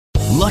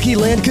Lucky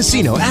Land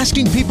Casino,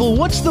 asking people,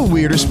 what's the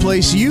weirdest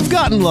place you've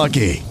gotten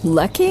lucky?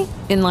 Lucky?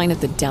 In line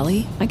at the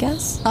deli, I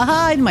guess?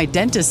 Aha, in my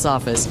dentist's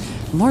office.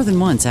 More than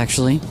once,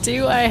 actually.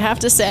 Do I have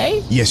to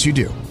say? Yes, you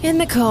do. In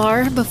the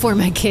car before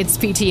my kids'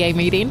 PTA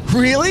meeting.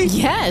 Really?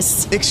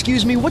 Yes.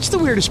 Excuse me, what's the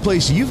weirdest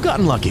place you've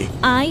gotten lucky?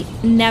 I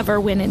never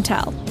win and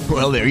tell.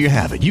 Well, there you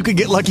have it. You can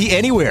get lucky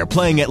anywhere,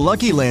 playing at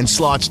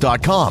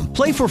LuckyLandSlots.com.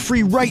 Play for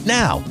free right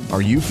now.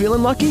 Are you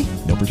feeling lucky?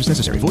 No purchase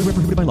necessary. Void where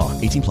prohibited by law.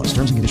 18 plus.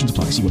 Terms and conditions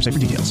apply. See website for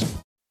details.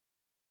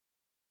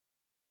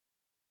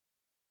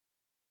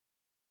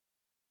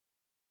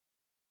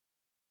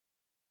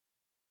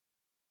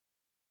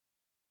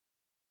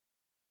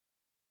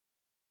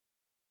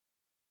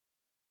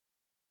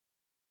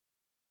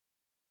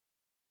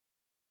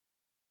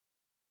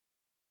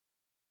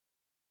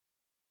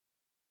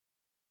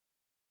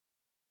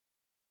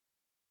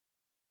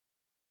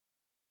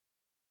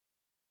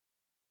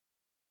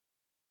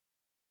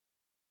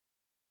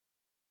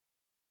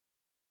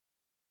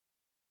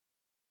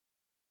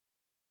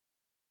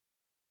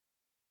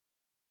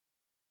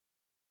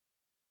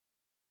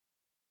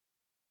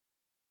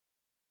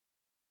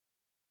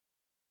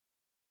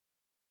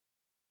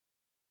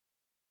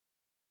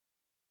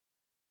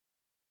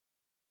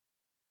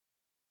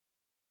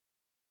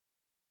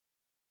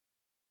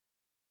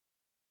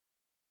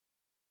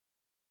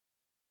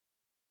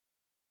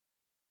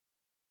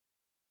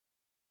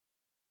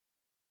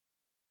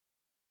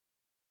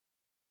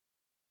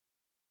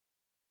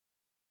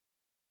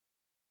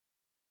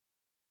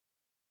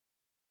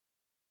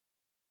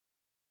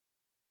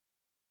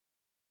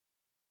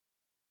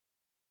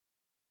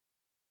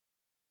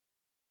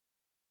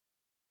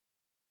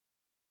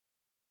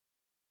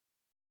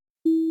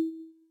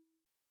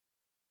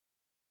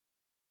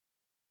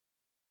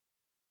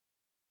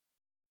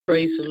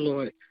 Praise the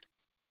Lord.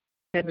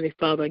 Heavenly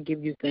Father, I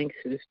give you thanks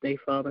for this day,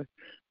 Father.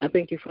 I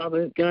thank you,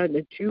 Father God,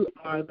 that you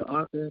are the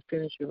author and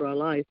finisher of our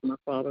lives, my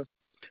Father.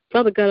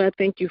 Father God, I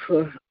thank you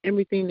for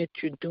everything that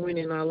you're doing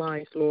in our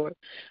lives, Lord.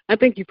 I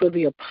thank you for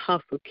the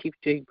apostle, Keith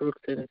J.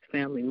 Brooks, and his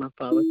family, my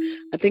Father.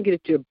 I thank you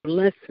that you're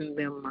blessing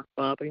them, my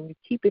Father, and you're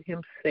keeping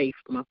him safe,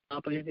 my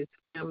Father, and his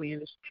family,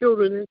 and his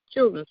children, and his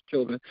children's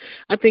children.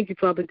 I thank you,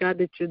 Father God,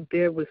 that you're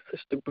there with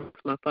Sister Brooks,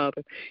 my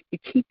Father.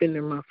 You're keeping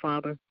them, my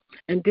Father.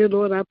 And, dear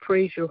Lord, I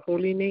praise your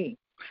holy name.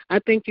 I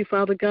thank you,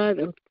 Father God,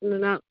 I'm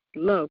sending out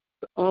love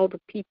to all the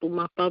people,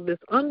 my Father,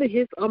 that's under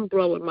his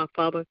umbrella, my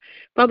Father.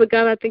 Father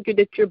God, I thank you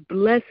that you're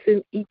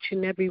blessing each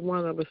and every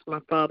one of us, my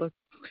Father.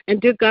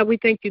 And, dear God, we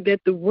thank you that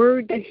the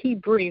word that he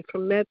brings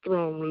from that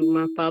throne room,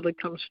 my Father,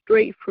 comes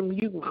straight from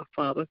you, my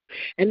Father.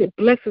 And it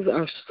blesses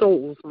our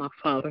souls, my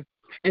Father.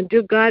 And,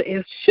 dear God,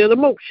 and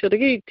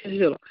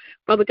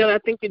Father God, I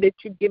thank you that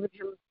you've given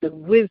him the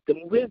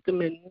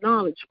wisdom and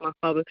knowledge, my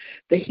Father,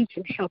 that he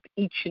can help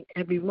each and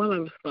every one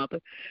of us, Father.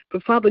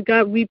 But, Father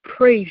God, we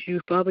praise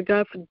you, Father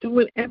God, for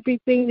doing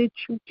everything that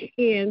you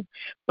can,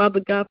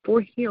 Father God,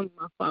 for him,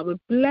 my Father.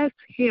 Bless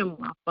him,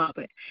 my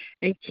Father,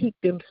 and keep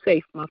them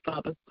safe, my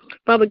Father.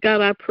 Father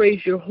God, I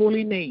praise your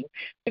holy name.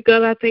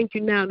 God, I thank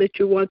you now that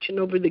you're watching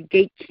over the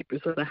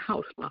gatekeepers of the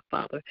house, my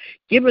Father,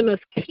 giving us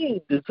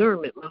keen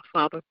discernment, my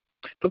Father.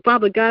 But,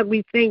 Father God,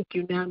 we thank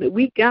you now that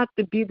we got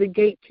to be the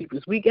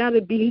gatekeepers. We got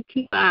to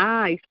keep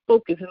our eyes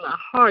focused and our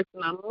hearts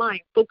and our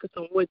mind focused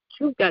on what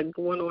you got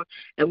going on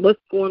and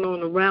what's going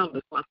on around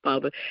us, my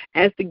Father.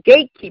 As the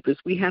gatekeepers,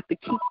 we have to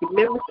keep the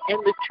members and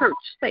the church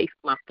safe,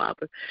 my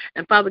Father.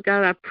 And, Father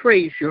God, I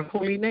praise your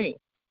holy name.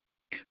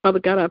 Father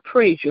God, I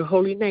praise your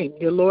holy name,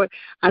 dear Lord.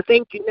 I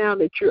thank you now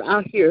that you're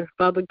out here,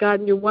 Father God,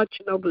 and you're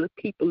watching over the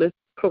people that's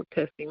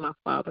protesting, my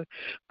Father.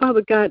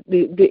 Father God,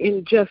 the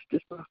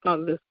injustice, my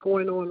Father, that's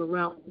going on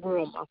around the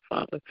world, my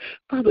Father.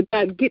 Father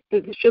God, get the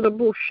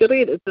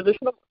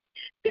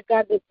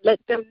God, let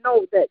them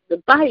know that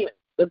the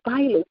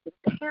violence is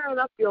tearing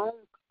up your own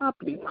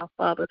property, my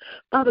Father.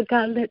 Father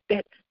God, let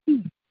that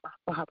cease, my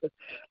Father.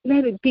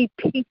 Let it be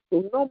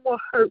peaceful. No more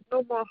hurt,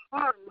 no more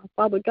harm, my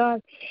Father God.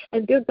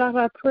 And dear God,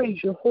 I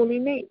praise your holy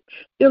name.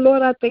 Dear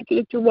Lord, I thank you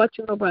that you're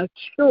watching over our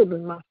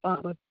children, my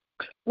Father.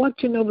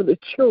 Watching over the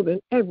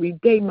children every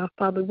day, my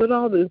Father, with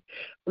all this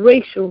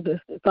racialness,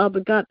 Father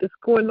God, that's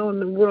going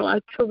on in the world. Our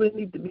children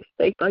need to be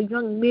safe. Our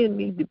young men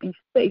need to be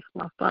safe,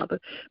 my Father.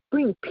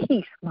 Bring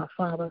peace, my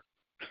Father.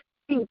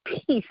 Bring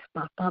peace,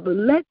 my Father.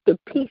 Let the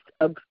peace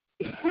of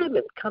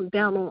heaven come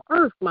down on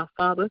earth, my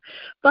Father.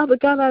 Father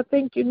God, I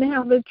thank you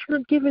now that you're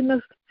giving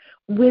us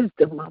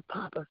wisdom, my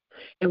Father,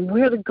 and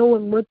where to go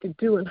and what to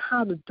do and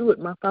how to do it,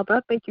 my Father.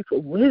 I thank you for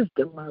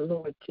wisdom, my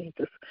Lord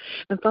Jesus.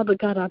 And Father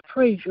God, I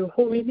praise your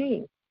holy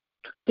name.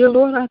 Dear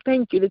Lord, I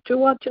thank you that you're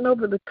watching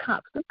over the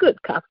cops, the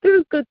good cops.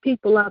 There's good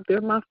people out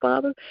there, my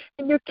Father,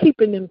 and you're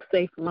keeping them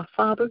safe, my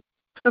Father.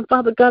 And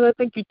Father God, I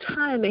thank you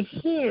tying the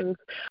hands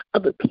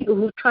of the people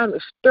who are trying to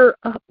stir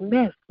up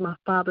mess, my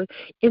Father.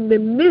 In the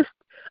midst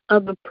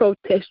of the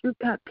protest, you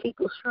got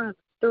people trying to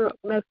stir up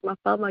mess, my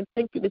Father. I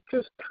thank you that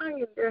you're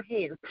tying their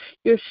hands.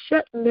 You're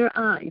shutting their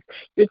eyes.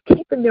 You're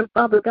keeping them,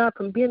 Father God,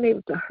 from being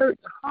able to hurt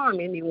and harm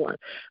anyone.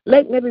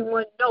 Letting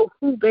everyone know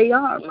who they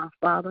are, my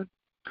Father.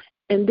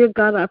 And dear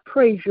God, I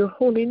praise your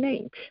holy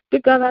name.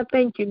 Dear God, I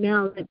thank you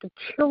now that the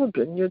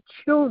children, your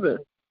children,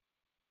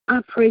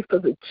 I pray for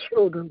the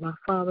children, my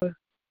Father.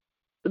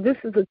 This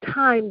is a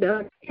time that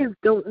our kids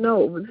don't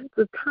know. This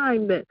is a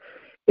time that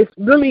it's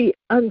really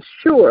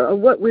unsure of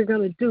what we're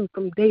going to do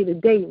from day to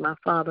day, my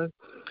Father.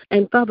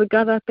 And Father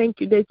God, I thank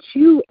you that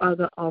you are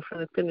the author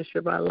and finisher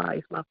of our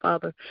lives, my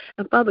Father.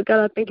 And Father God,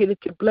 I thank you that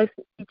you're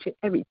blessing each and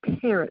every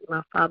parent,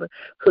 my Father,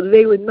 so that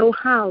they would know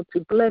how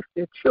to bless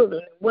their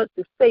children and what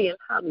to say and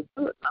how to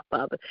do it, my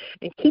Father,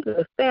 and keeping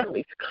the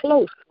families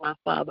close, my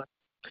Father.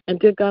 And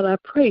dear God, I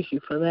praise you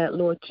for that,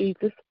 Lord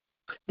Jesus.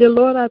 Dear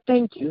Lord, I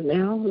thank you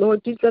now.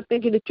 Lord Jesus, I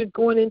thank you that you're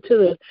going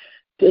into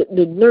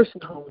the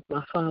nursing homes,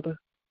 my Father.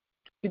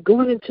 You're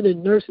going into the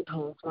nursing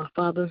homes, my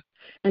Father.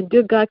 And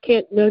dear God,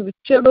 but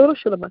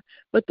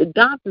the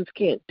doctors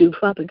can't do,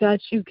 Father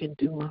God, you can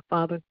do, my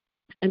Father.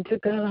 And dear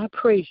God, I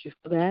praise you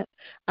for that.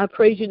 I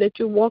praise you that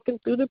you're walking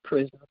through the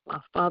prisons, my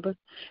Father.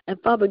 And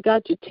Father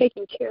God, you're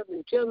taking care of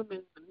the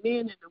gentlemen, the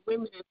men, and the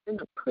women that's in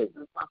the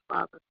prisons, my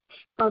Father.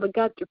 Father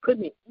God, you're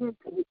putting an end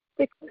to the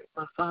sickness,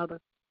 my Father.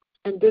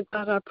 And dear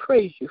God, I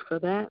praise you for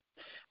that.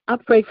 I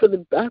pray for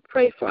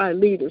our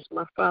leaders,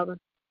 my Father.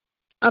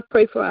 I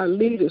pray for our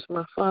leaders,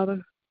 my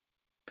Father,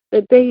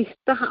 that they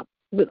stop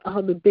with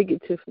all the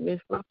bigotedness,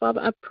 my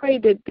Father. I pray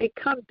that they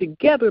come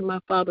together, my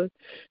Father.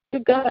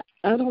 Dear God,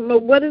 I don't know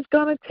what it's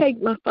going to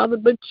take, my Father,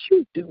 but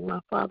you do, my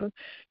Father.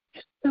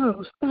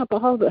 Stop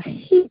all the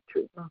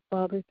hatred, my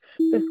Father,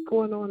 that's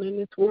going on in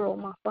this world,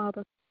 my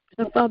Father.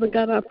 And Father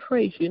God, I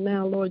praise you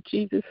now, Lord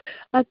Jesus.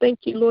 I thank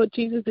you, Lord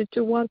Jesus, that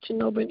you're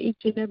watching over each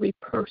and every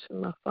person,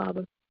 my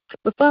Father.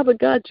 But Father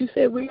God, you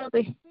said we are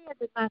the head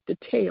and not the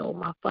tail,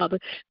 my Father.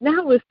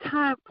 Now it's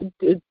time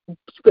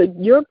for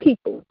your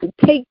people to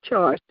take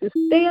charge, to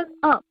stand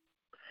up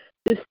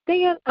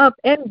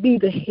and be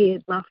the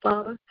head, my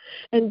Father.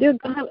 And dear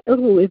God,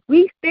 if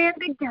we stand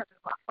together,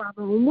 my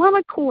Father, on one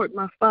accord,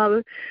 my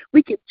Father,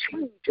 we can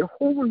change a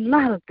whole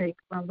lot of things,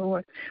 my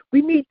Lord.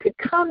 We need to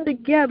come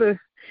together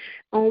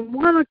on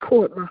one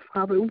accord, my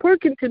Father,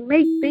 working to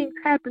make things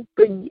happen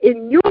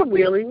in your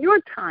will, in your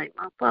time,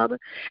 my Father.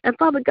 And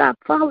Father God,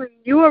 following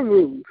your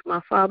rules,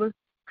 my Father.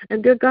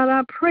 And dear God,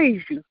 I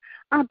praise you.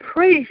 I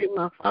praise you,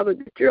 my Father,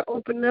 that you're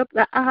opening up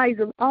the eyes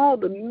of all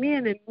the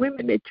men and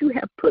women that you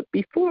have put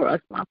before us,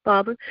 my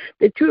Father,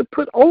 that you have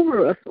put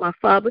over us, my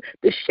Father.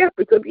 The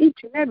shepherds of each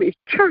and every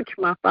church,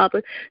 my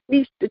Father,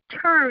 needs to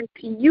turn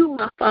to you,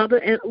 my Father.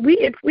 And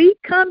if we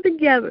come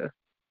together,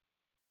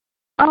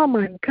 oh,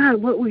 my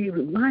God, what we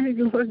reminded,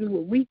 Lord, of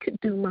what we could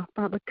do, my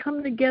Father.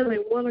 Come together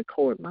in one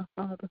accord, my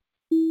Father.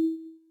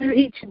 And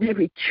each and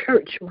every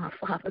church, my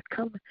Father,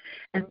 come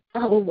and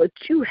follow what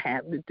you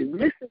have to do.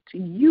 Listen to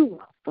you,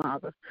 my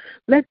Father.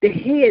 Let the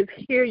heads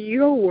hear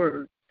your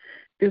word.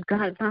 Dear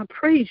God, I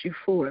praise you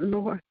for it,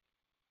 Lord.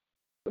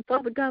 But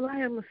Father God, I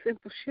am a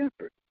simple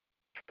shepherd.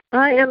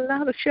 I am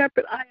not a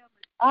shepherd.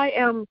 I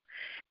am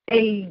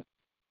a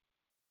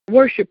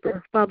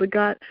worshiper, Father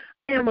God.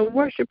 I am a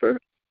worshiper.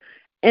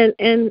 And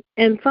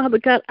Father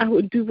God, I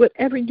will do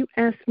whatever you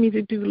ask me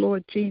to do,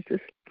 Lord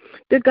Jesus.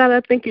 Dear God,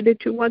 I thank you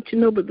that you're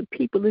watching over the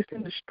people that's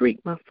in the street,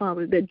 my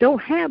Father, that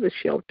don't have a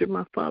shelter,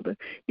 my Father.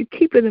 You're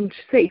keeping them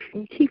safe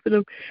and keeping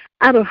them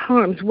out of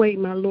harm's way,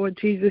 my Lord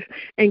Jesus,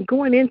 and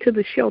going into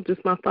the shelters,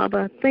 my Father.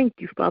 I thank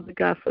you, Father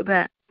God, for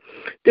that.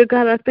 Dear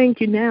God, I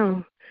thank you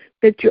now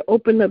that you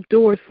open up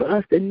doors for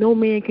us that no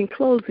man can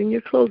close, and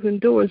you're closing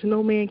doors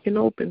no man can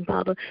open,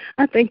 Father.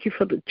 I thank you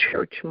for the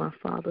church, my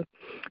Father.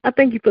 I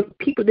thank you for the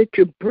people that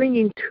you're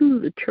bringing to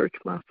the church,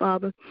 my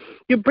Father.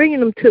 You're bringing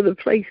them to the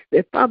place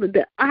that, Father,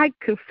 that I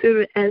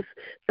consider as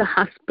the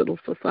hospital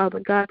for Father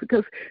God,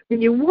 because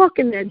when you walk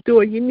in that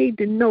door, you need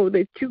to know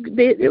that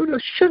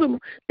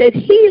that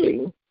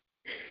healing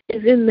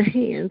is in the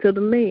hands of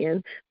the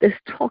man that's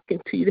talking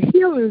to you. The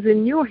healing is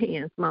in your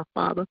hands, my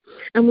Father.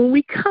 And when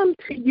we come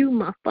to you,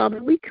 my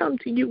Father, we come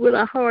to you with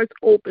our hearts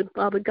open,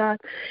 Father God,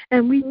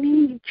 and we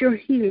need your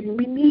healing.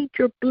 We need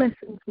your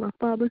blessings, my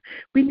Father.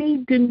 We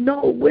need to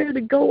know where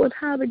to go and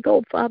how to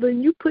go, Father.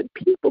 And you put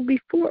people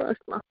before us,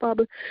 my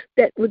Father,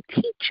 that would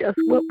teach us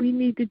what we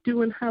need to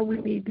do and how we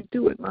need to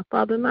do it, my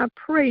Father. And I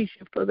praise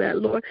you for that,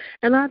 Lord.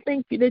 And I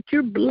thank you that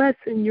you're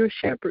blessing your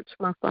shepherds,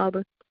 my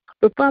Father.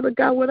 But, Father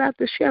God, without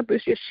the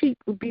shepherds, your sheep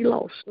will be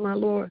lost, my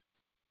Lord.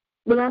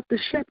 Without the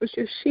shepherds,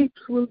 your sheep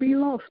will be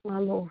lost, my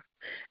Lord.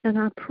 And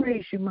I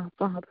praise you, my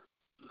Father.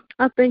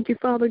 I thank you,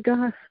 Father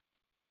God.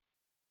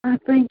 I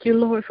thank you,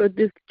 Lord, for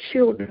these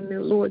children,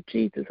 Lord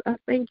Jesus. I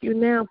thank you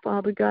now,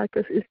 Father God,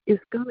 because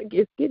it's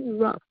getting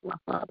rough, my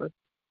Father.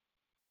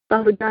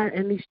 Father God,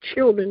 and these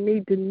children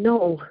need to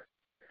know.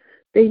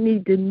 They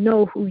need to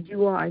know who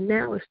you are.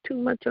 Now it's too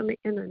much on the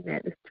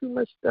internet. There's too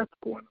much stuff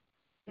going on.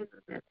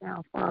 Internet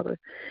now, Father,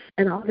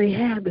 and all they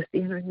have is the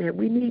internet.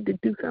 We need to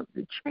do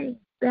something to change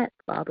that,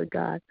 Father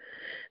God.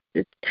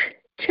 To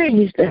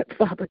change that,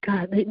 Father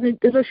God.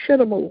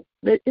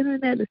 The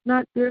internet is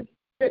not good.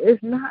 It is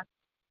not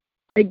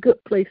a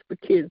good place for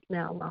kids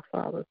now, my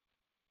Father.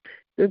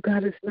 Dear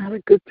God, it's not a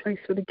good place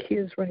for the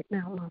kids right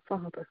now, my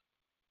Father.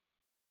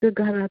 Dear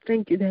God, I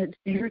thank you that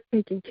you're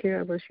taking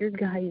care of us. You're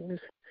guiding us.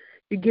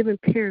 You're giving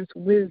parents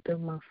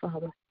wisdom, my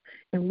Father,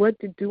 and what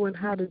to do and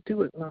how to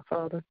do it, my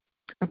Father.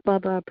 And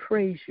Father, I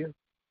praise you.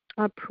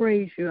 I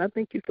praise you. I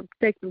thank you for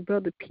protecting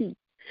Brother Pete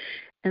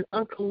and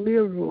Uncle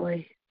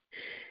Leroy.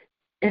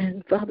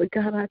 And Father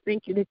God, I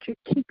thank you that you're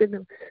keeping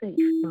them safe,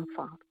 my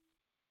Father.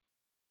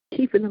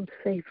 Keeping them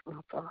safe, my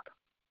Father.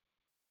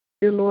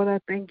 Dear Lord, I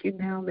thank you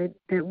now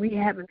that we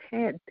haven't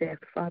had death,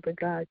 Father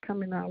God,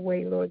 coming our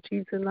way, Lord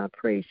Jesus, and I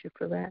praise you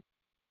for that.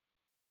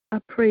 I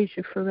praise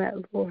you for that,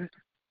 Lord.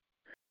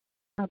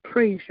 I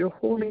praise your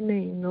holy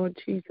name, Lord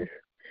Jesus.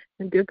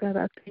 And dear God,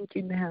 I thank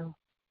you now.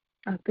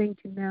 I thank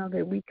you now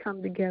that we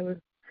come together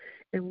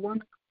in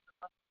one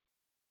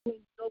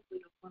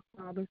my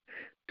Father,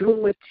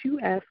 doing what you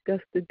ask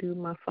us to do,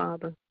 my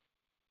Father.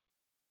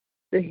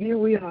 So here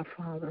we are,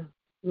 Father.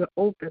 We're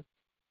open.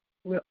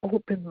 We're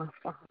open, my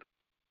Father,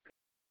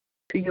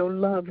 to your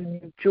love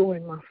and your joy,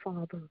 my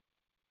Father.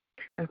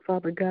 And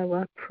Father God,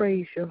 I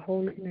praise your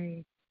holy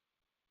name.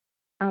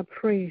 I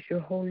praise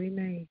your holy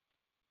name.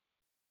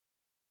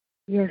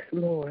 Yes,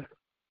 Lord.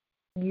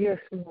 Yes,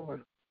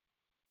 Lord.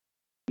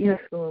 Yes,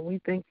 Lord. We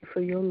thank you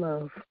for your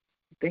love.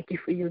 Thank you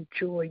for your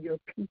joy, your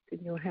peace,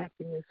 and your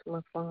happiness, my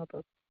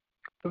Father.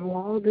 Through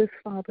all this,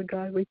 Father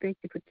God, we thank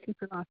you for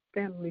keeping our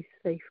family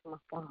safe, my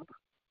Father.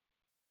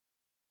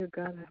 Dear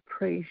God, I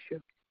praise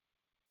you.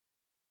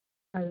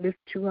 I lift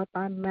you up.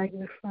 I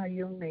magnify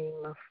your name,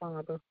 my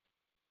Father.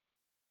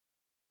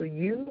 For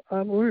you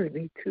are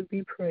worthy to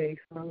be praised,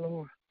 my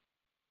Lord.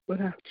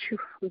 Without you,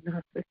 I'm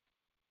nothing.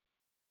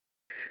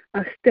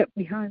 I step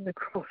behind the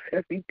cross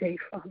every day,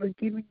 Father,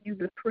 giving you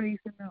the praise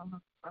and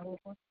honor, my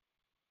Lord.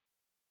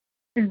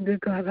 And dear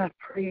God, I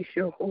praise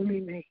your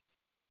holy name.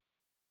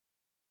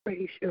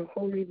 Praise your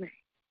holy name.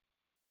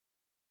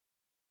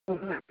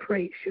 Lord, I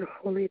praise your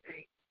holy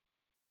name.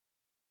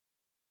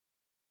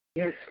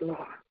 Yes, Lord.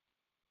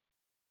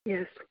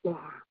 Yes, Lord.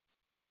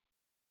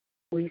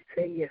 We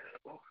say yes,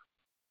 Lord.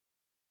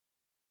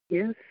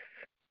 Yes.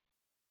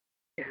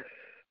 Yes.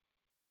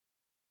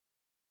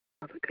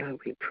 Father God,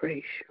 we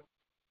praise you.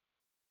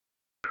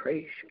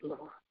 Praise you,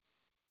 Lord.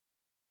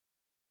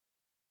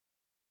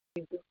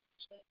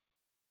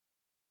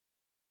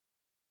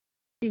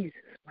 Jesus'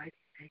 mighty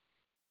name.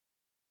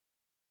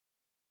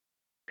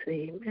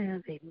 Say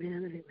amen,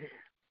 amen,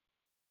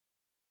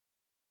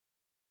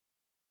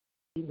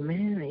 amen.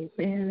 Amen,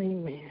 amen,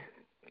 amen.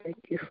 Thank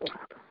you,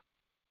 Father.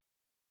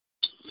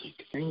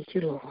 Thank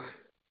you, Lord.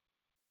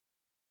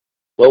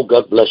 Well,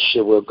 God bless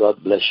you. Well,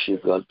 God bless you.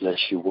 God bless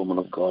you, woman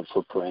of God,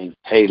 for praying.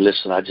 Hey,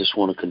 listen, I just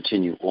want to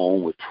continue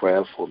on with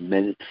prayer for a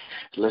minute.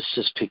 Let's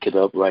just pick it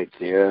up right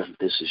there.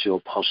 This is your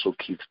Apostle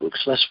Keith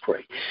Brooks. Let's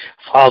pray.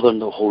 Father, in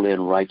the holy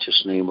and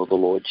righteous name of the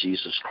Lord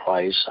Jesus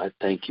Christ, I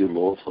thank you,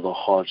 Lord, for the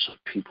hearts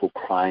of people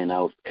crying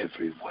out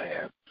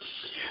everywhere.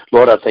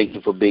 Lord, I thank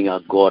you for being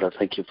our God. I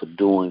thank you for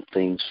doing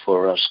things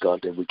for us, God,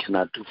 that we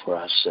cannot do for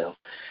ourselves.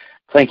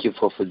 Thank you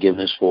for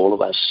forgiveness for all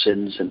of our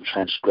sins and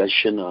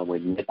transgression, our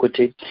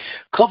iniquity.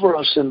 Cover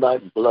us in thy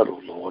blood,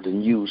 O Lord,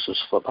 and use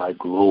us for thy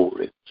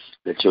glory,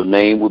 that your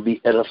name will be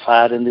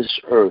edified in this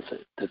earth,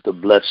 that the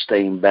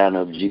bloodstained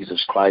banner of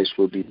Jesus Christ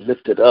will be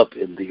lifted up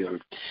in the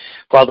earth.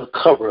 Father,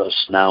 cover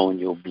us now in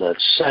your blood.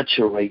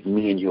 Saturate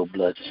me in your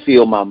blood.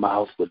 Fill my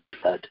mouth with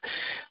blood.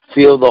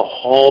 Fill the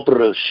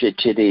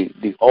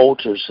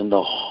altars in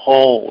the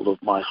hall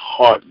of my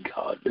heart,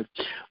 God,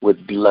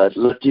 with blood.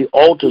 Let the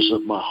altars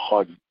of my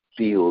heart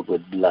filled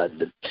with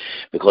blood,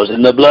 because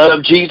in the blood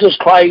of Jesus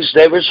Christ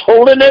there is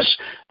holiness,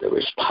 there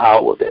is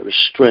power, there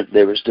is strength,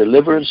 there is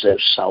deliverance, there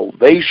is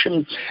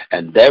salvation,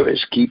 and there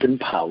is keeping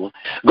power.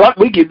 God,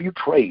 we give you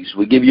praise,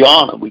 we give you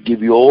honor, we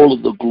give you all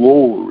of the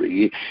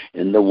glory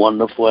in the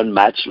wonderful and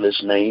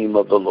matchless name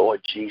of the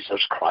Lord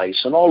Jesus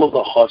Christ. And all of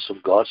the hearts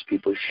of God's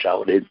people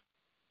shouted,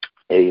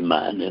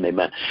 amen and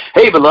amen.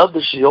 Hey, beloved,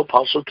 this is your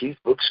Apostle Keith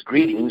Brooks.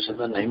 Greetings in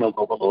the name of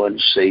our Lord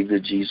and Savior,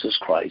 Jesus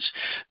Christ.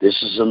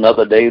 This is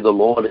another day the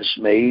Lord has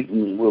made,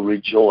 and we'll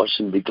rejoice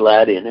and be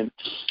glad in it.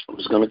 I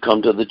was going to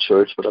come to the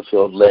church, but I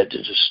felt led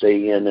to just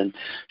stay in and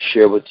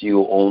share with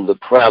you on the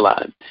prayer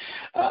line.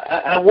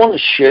 I want to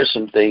share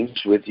some things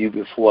with you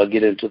before I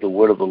get into the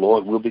word of the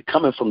Lord. We'll be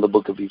coming from the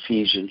book of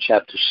Ephesians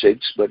chapter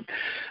 6, but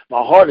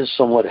my heart is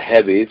somewhat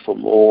heavy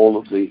from all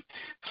of the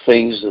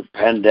things, the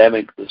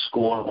pandemic that's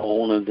going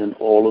on, and then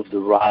all of the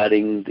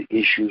rioting, the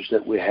issues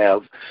that we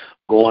have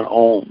going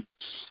on.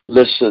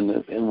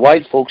 Listen, and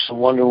white folks are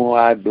wondering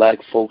why black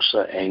folks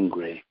are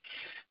angry.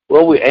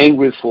 Well, we're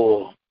angry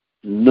for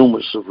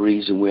numerous of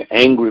reasons. We're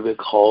angry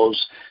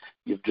because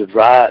you've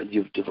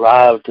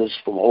derived us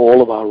from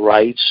all of our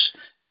rights.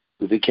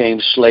 We became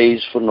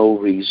slaves for no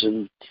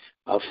reason.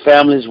 Our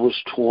families was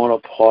torn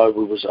apart.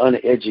 We was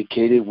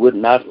uneducated, would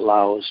not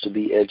allow us to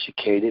be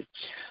educated.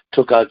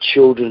 Took our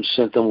children,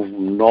 sent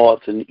them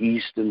north and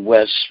east and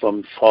west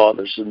from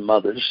fathers and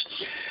mothers.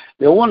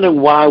 They're wondering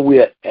why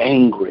we're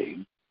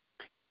angry.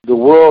 The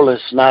world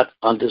has not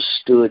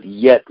understood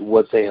yet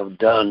what they have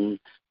done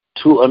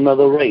to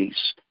another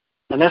race.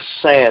 And that's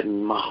sad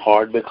in my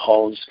heart,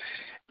 because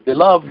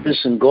Beloved,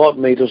 listen, God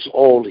made us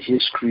all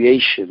his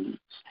creation.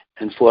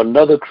 And for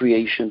another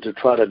creation to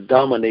try to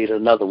dominate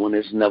another one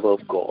is never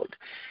of God.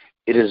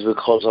 It is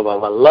because of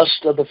our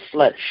lust of the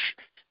flesh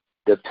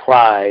that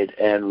pride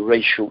and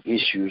racial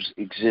issues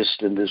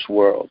exist in this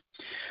world.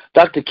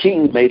 Dr.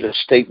 King made a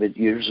statement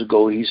years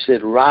ago. He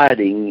said,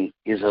 writing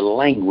is a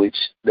language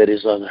that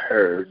is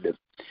unheard.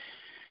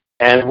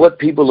 And what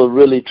people are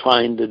really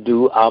trying to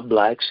do, our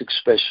blacks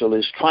especially,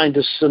 is trying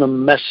to send a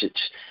message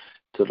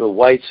to the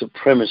white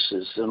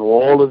supremacists and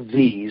all of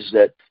these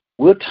that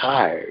we're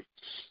tired.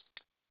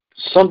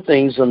 Some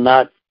things are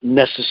not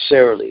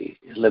necessarily.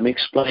 Let me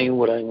explain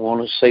what I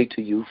want to say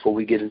to you before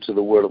we get into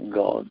the Word of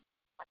God.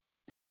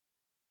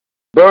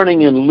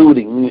 Burning and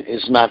looting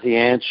is not the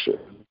answer.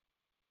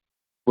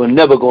 We're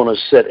never going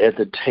to sit at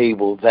the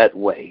table that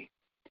way.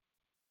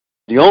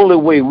 The only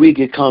way we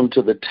can come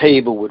to the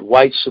table with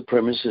white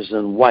supremacists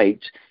and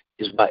whites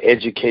is by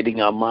educating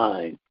our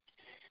mind.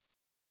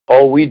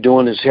 All we're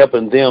doing is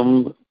helping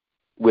them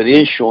with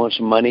insurance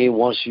money.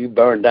 Once you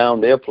burn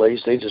down their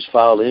place, they just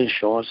file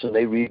insurance and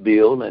they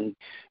rebuild and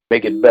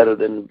make it better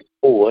than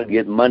before and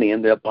get money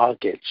in their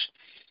pockets.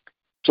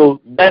 So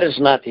that is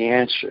not the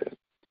answer.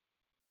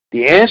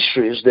 The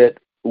answer is that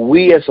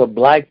we as a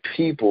black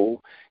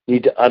people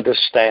need to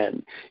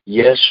understand,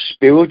 yes,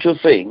 spiritual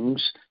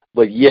things,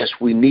 but yes,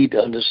 we need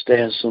to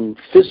understand some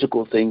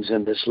physical things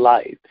in this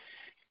life.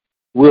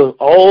 We're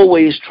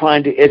always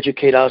trying to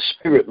educate our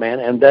spirit, man,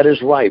 and that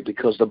is right,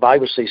 because the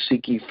Bible says,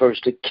 seek ye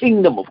first the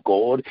kingdom of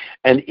God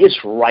and its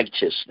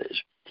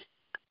righteousness.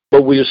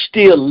 But we are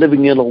still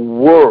living in a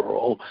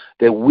world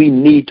that we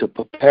need to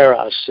prepare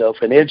ourselves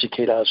and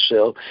educate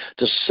ourselves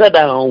to sit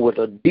down with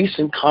a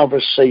decent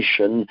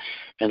conversation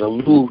and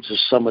allude to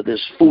some of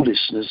this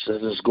foolishness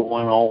that is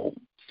going on.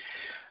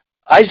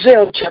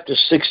 Isaiah chapter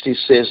 60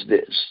 says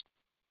this,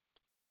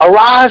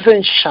 arise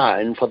and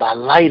shine, for thy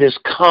light is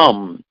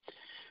come,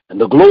 and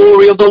the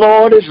glory of the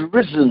Lord is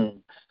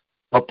risen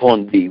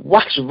upon thee.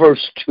 Watch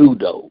verse 2,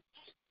 though.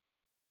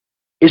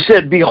 It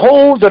said,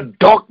 behold, the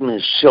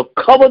darkness shall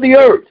cover the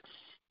earth,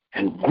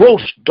 and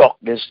gross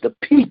darkness the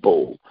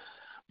people.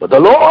 But the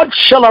Lord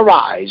shall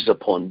arise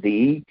upon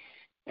thee,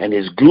 and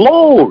his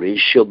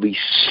glory shall be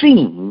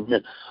seen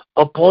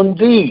upon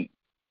thee.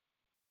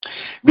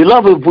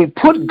 Beloved, if we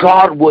put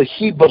God where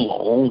he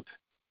belongs,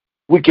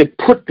 we can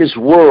put this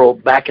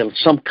world back in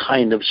some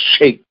kind of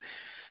shape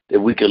that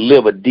we can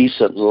live a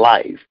decent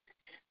life.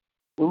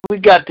 We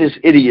got this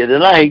idiot,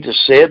 and I hate to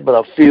say it, but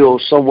I feel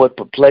somewhat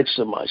perplexed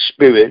in my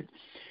spirit,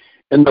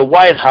 in the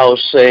White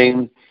House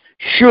saying,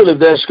 surely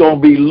there's going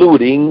to be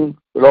looting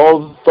with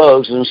all the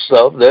thugs and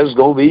stuff. There's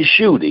going to be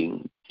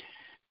shooting.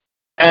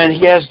 And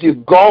he has the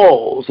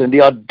galls and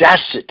the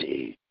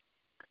audacity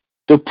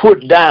to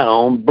put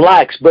down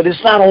blacks. But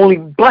it's not only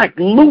black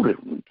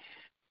looting.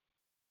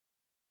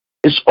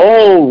 It's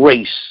all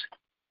race.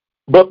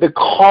 But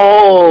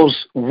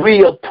because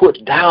we are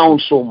put down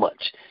so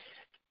much,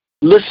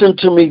 listen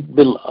to me,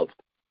 beloved.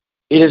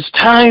 It is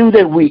time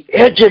that we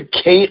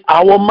educate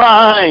our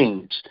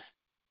minds.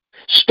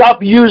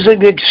 Stop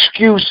using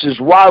excuses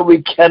why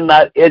we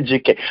cannot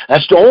educate.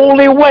 That's the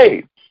only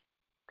way.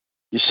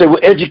 You say, well,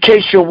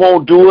 education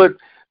won't do it,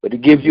 but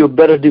it gives you a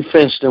better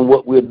defense than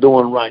what we're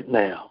doing right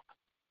now.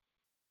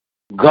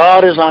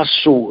 God is our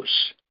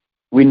source.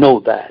 We know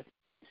that.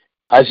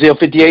 Isaiah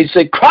 58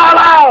 said, cry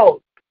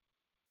out,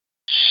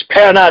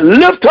 spare not,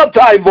 lift up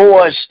thy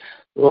voice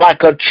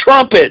like a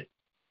trumpet.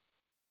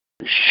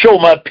 Show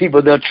my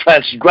people their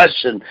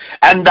transgression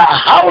and the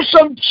house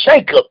of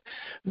Jacob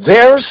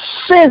their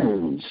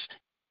sins.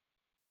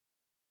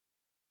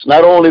 It's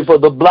not only for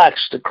the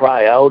blacks to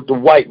cry out, the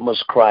white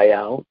must cry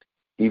out,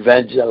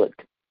 evangelic.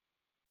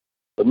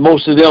 But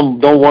most of them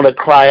don't want to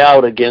cry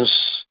out against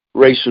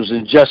racial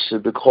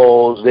injustice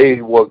because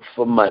they work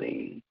for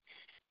money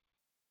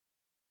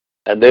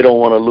and they don't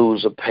want to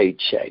lose a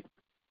paycheck.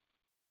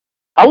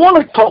 I want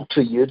to talk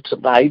to you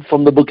tonight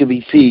from the book of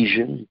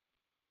Ephesians,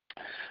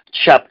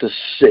 chapter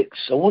 6.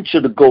 I want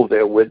you to go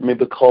there with me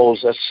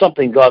because that's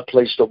something God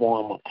placed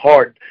upon my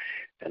heart,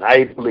 and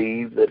I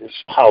believe that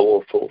it's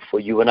powerful for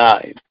you and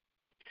I.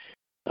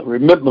 Now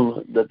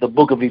remember that the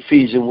book of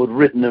Ephesians was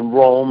written in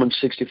Rome in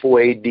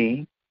 64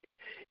 A.D.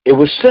 It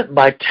was sent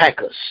by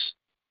Tychus,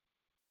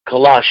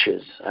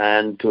 Colossians,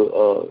 and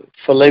to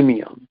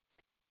Philemon.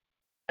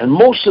 And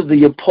most of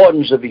the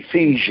importance of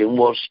Ephesians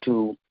was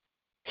to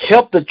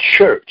help the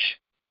church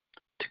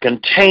to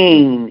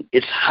contain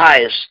its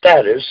highest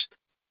status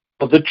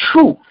of the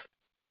truth,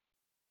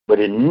 but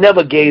it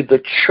never gave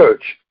the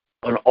church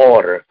an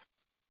order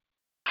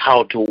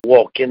how to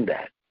walk in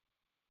that.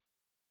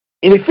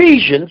 In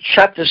Ephesians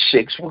chapter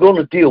 6, we're going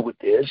to deal with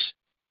this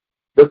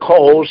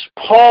because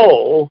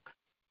Paul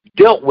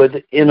dealt with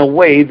it in a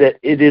way that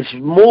it is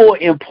more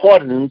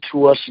important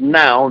to us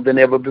now than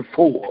ever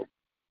before.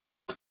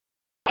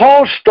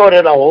 Paul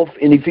started off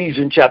in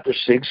Ephesians chapter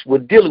 6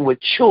 with dealing with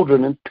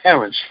children and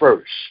parents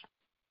first.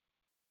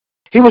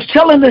 He was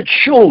telling the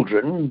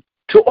children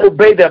to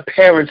obey their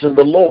parents in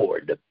the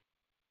Lord,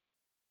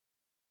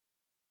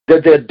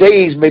 that their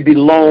days may be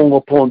long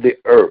upon the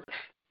earth.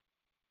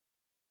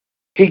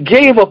 he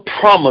gave a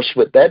promise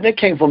with that, and it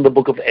came from the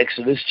book of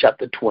Exodus,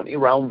 chapter 20,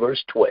 around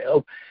verse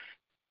 12.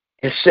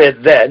 It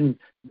said then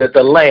that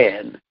the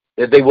land,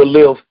 that they will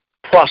live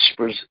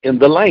prosperous in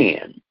the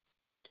land.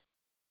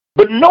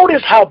 But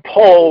notice how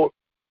Paul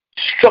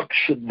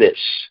structured this.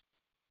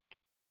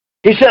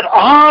 He said,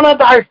 honor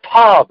thy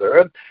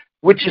father,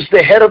 which is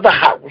the head of the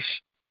house,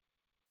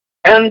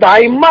 and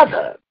thy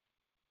mother,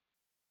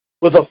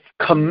 with a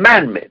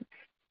commandment.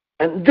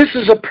 And this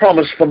is a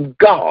promise from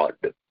God.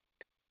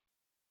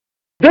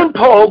 Then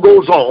Paul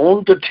goes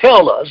on to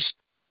tell us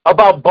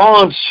about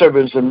bond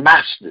servants and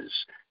masters.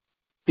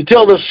 He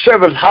tells the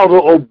servants how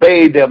to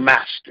obey their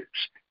masters.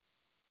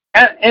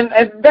 And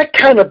that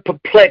kind of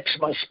perplexed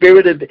my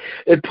spirit.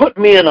 It put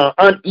me in an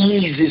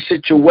uneasy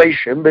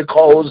situation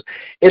because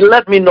it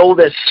let me know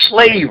that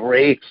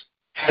slavery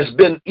has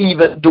been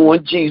even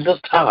during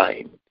Jesus'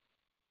 time.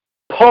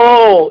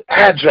 Paul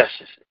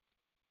addresses it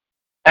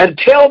and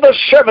tells the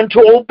servant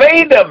to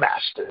obey their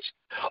masters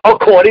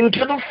according to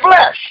the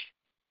flesh,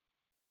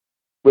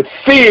 with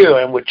fear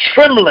and with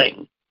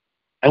trembling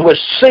and with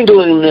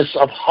singleness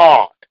of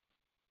heart,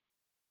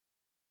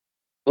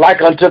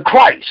 like unto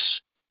Christ.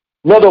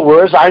 In other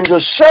words, I'm to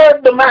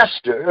serve the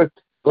master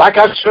like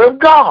I serve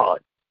God.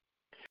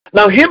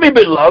 Now hear me,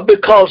 beloved,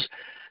 because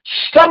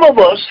some of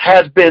us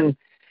has been,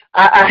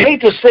 I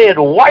hate to say it,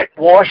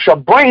 whitewash or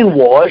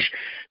brainwash,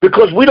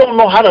 because we don't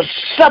know how to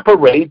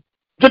separate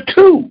the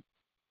two.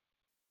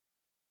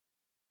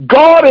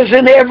 God is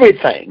in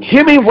everything.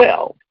 Hear me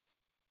well.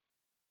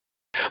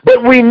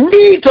 But we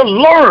need to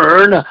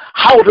learn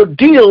how to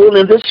deal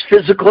in this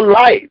physical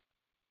life.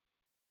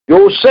 The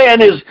old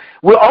saying is,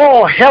 we're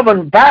all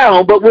heaven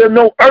bound, but we're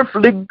no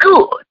earthly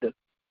good.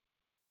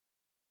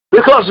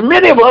 Because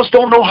many of us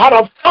don't know how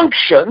to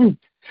function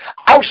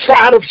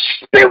outside of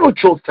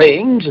spiritual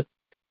things.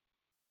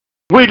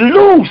 We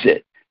lose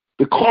it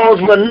because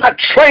we're not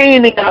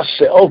training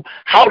ourselves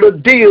how to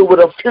deal with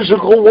a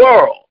physical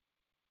world.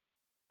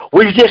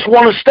 We just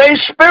want to stay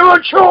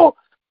spiritual,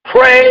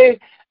 pray,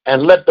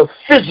 and let the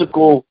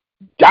physical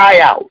die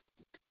out.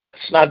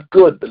 It's not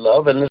good,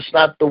 beloved, and it's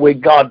not the way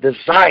God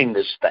designed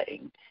this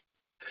thing.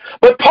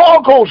 But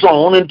Paul goes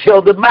on and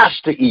tells the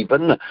master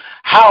even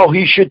how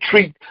he should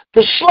treat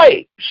the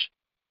slaves,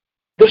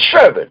 the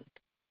servant.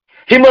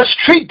 He must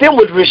treat them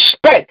with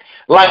respect,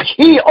 like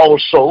he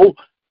also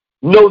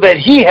know that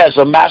he has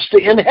a master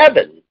in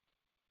heaven,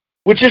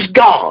 which is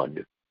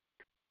God.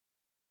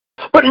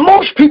 But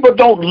most people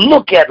don't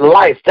look at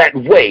life that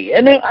way.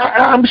 And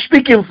I'm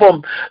speaking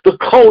from the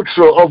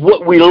culture of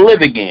what we're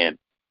living in,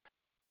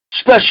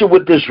 especially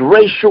with this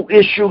racial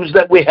issues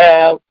that we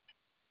have,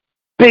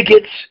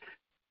 bigots,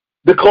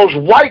 because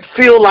white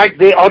feel like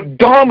they are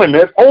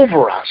dominant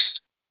over us.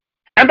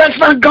 And that's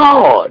not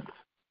God.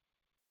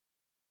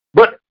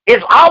 But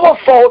it's our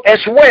fault as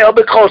well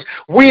because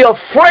we are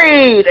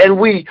afraid and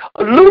we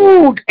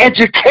elude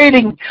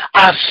educating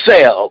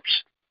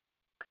ourselves.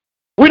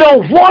 We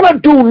don't want to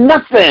do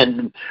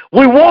nothing.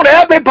 We want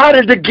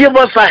everybody to give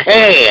us a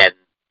hand.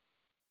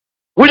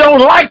 We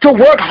don't like to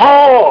work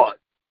hard.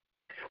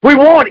 We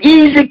want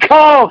easy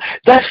call.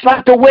 That's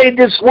not the way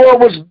this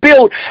world was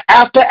built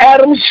after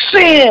Adam's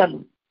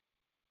sin.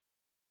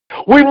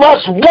 We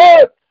must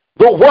work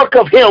the work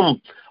of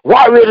him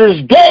while it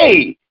is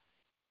day.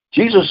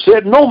 Jesus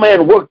said no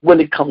man work when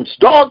it comes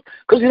dark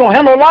because he don't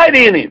have no light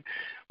in him.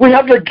 We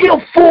have to give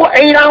full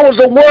 8 hours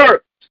of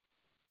work.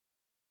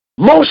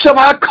 Most of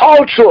our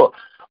culture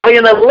are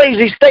in a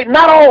lazy state.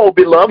 Not all,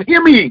 beloved.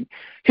 Hear me.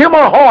 Hear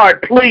my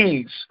heart,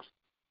 please.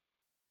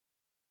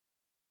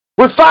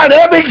 We find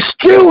every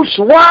excuse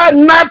why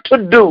not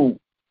to do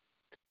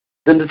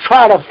than to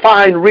try to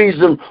find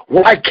reason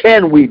why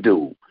can we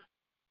do.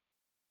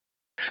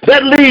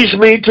 That leads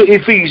me to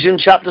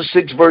Ephesians chapter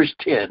 6, verse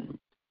 10.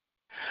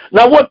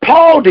 Now what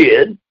Paul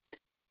did,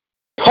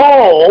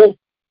 Paul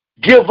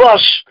give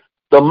us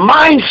the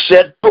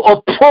mindset to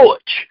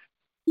approach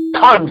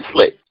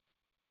conflict.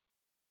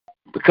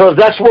 Because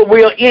that's what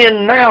we are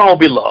in now,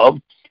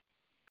 beloved.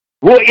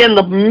 We're in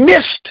the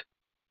midst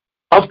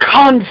of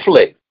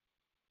conflict.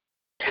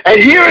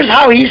 And here's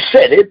how he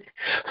said it.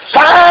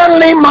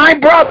 Finally, my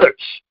brothers,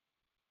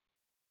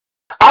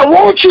 I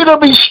want you to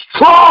be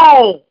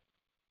strong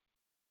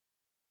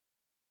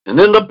and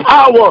in the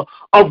power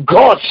of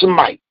God's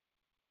might.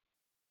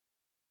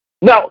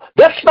 Now,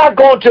 that's not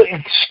going to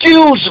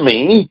excuse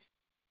me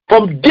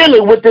from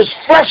dealing with this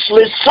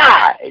fleshly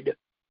side.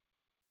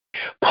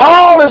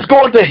 Paul is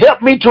going to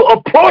help me to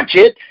approach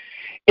it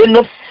in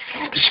the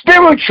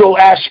spiritual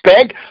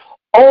aspect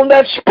on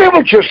that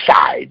spiritual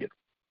side.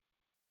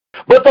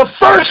 But the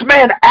first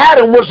man,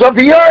 Adam, was of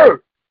the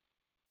earth.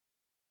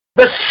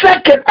 The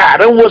second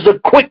Adam was a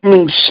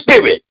quickening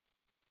spirit.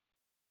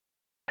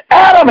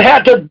 Adam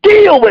had to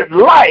deal with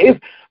life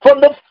from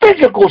the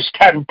physical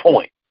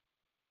standpoint.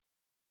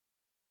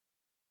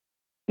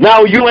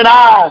 Now you and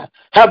I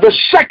have the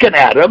second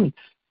Adam.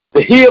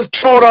 He has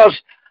taught us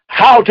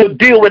how to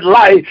deal with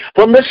life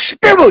from the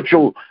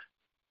spiritual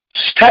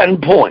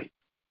standpoint.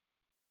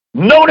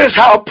 Notice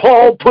how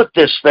Paul put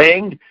this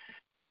thing.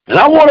 And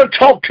I want to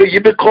talk to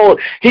you because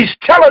he's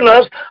telling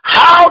us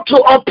how to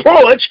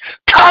approach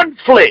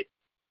conflict.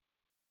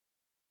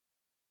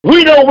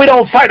 We know we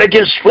don't fight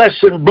against flesh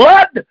and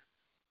blood.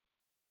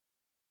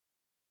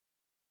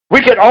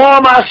 We can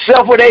arm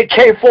ourselves with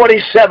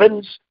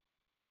AK-47s,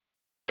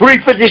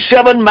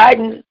 357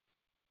 Magnum.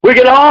 We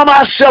can arm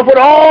ourselves with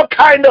all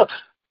kind of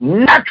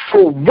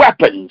natural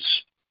weapons.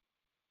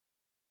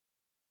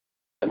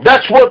 And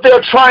that's what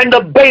they're trying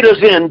to bait us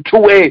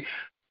into, a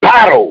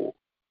battle,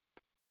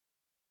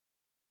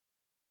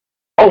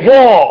 a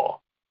war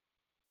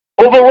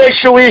over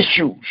racial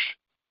issues,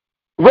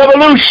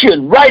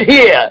 revolution right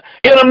here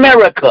in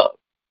America.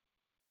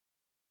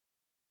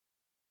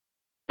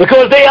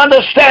 Because they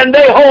understand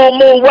they hold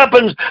more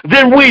weapons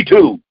than we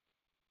do.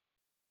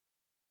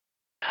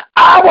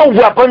 Our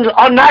weapons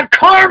are not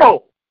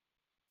carnal,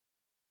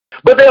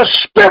 but they're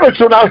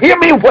spiritual. Now hear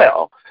me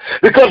well.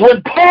 Because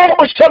when Paul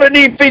was telling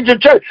the Ephesian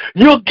church,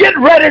 you get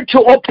ready to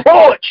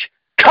approach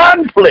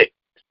conflict.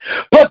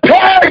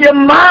 Prepare your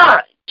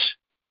minds.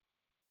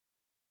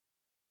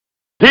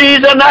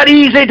 These are not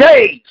easy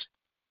days.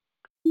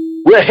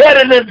 We're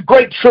headed into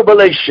great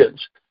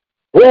tribulations.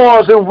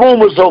 Wars and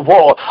rumors of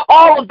war.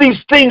 All of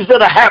these things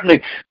that are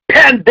happening.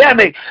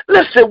 Pandemic.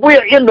 Listen,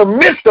 we're in the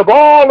midst of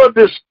all of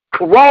this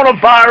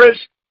coronavirus.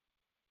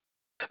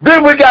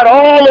 Then we got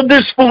all of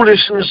this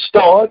foolishness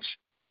starts.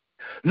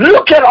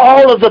 Look at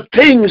all of the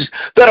things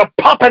that are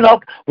popping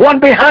up one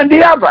behind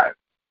the other.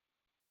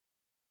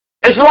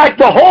 It's like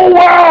the whole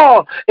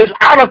world is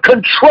out of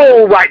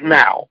control right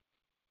now.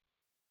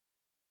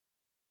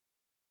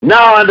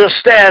 Now I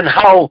understand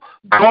how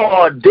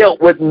God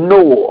dealt with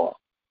Noah.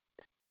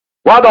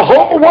 While the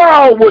whole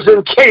world was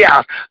in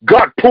chaos,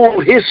 God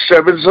pulled his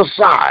servants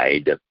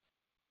aside.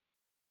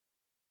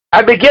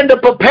 I began to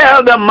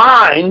prepare their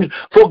mind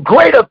for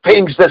greater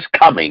things that's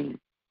coming.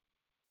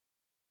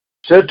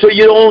 Said to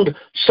you on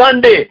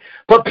Sunday,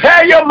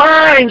 prepare your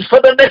minds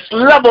for the next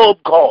level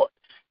of God.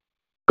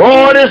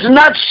 God is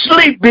not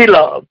asleep,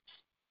 beloved.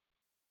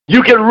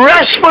 You can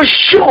rest for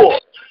sure.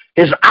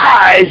 His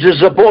eyes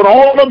is upon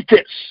all of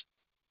this.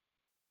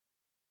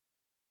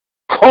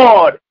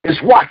 God is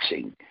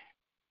watching.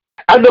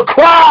 And the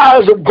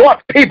cries of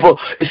God's people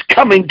is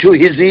coming to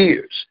his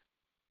ears.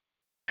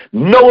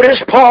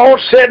 Notice Paul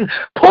said,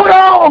 put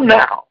on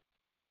now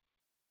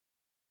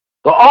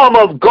the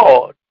armor of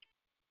God.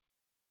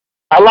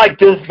 I like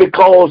this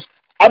because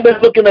I've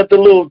been looking at the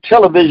little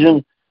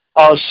television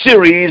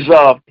series,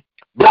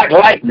 Black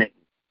Lightning.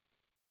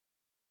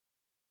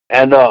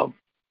 And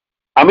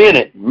I'm in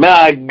it.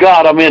 My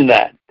God, I'm in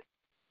that.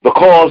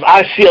 Because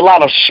I see a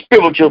lot of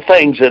spiritual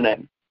things in it.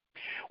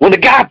 When the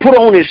guy put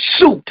on his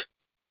suit,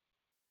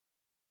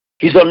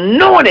 he's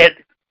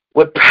anointed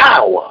with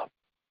power.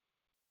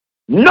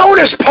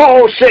 Notice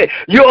Paul said,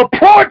 you're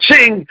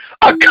approaching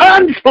a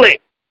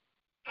conflict.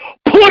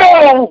 Put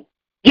on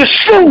your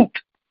suit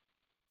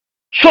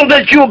so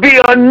that you'll be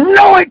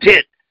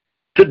anointed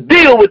to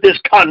deal with this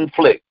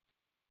conflict.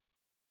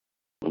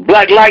 When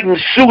Black Lightning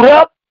suit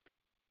up,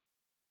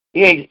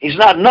 he's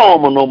not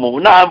normal no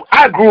more. Now,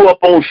 I grew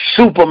up on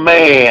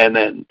Superman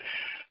and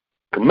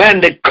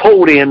Commander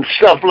Cody and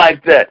stuff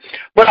like that.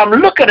 But I'm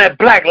looking at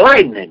Black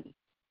Lightning.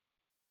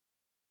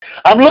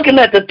 I'm looking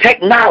at the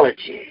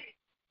technology.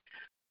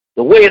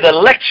 The way the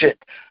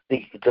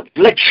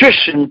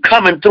electrician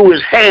coming through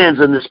his hands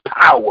and his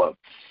power.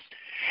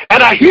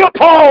 And I hear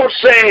Paul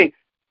say,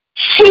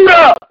 suit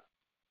up.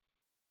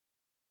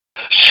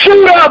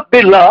 Suit up,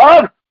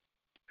 beloved.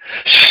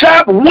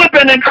 Stop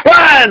whipping and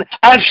crying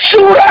and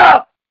suit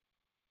up.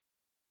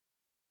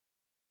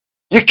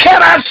 You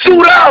cannot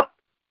suit up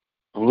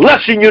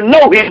unless you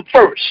know him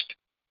first.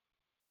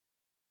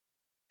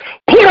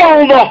 Put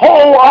on the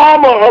whole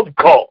armor of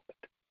God,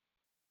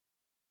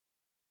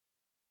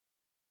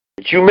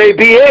 that you may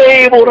be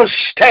able to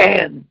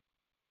stand.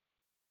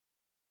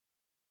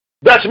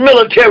 That's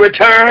military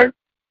term.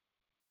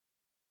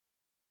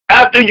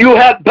 After you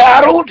have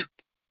battled,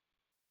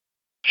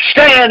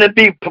 stand and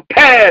be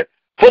prepared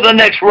for the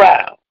next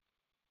round.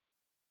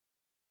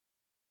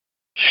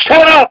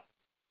 Stand up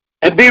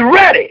and be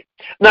ready.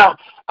 Now,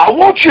 I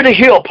want you to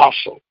hear,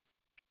 Apostle,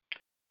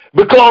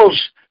 because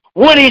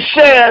when he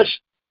says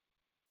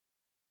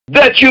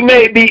that you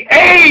may be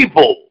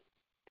able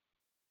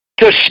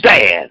to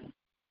stand,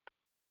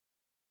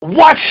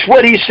 watch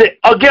what he said,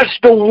 against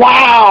the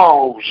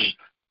wiles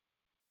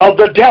of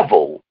the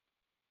devil.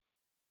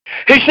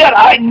 He said,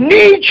 I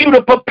need you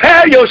to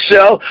prepare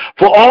yourself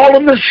for all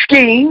of the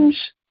schemes,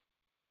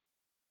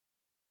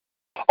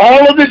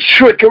 all of the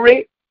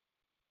trickery,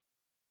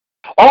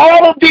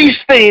 all of these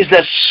things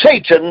that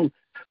Satan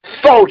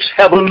thoughts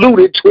have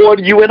alluded toward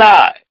you and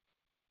I.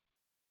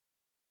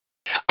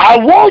 I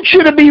want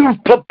you to be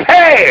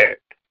prepared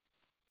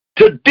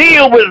to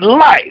deal with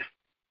life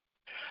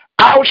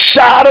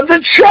outside of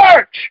the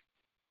church.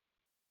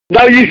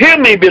 Now you hear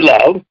me,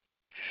 beloved,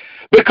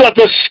 because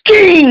the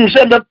schemes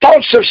and the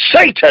thoughts of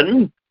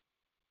Satan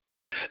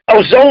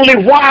was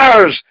only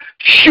wires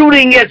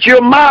shooting at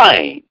your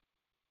mind.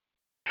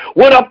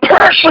 When a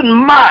person's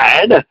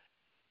mind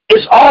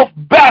is off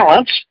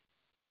balance,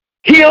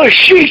 he or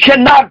she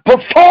cannot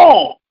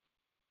perform.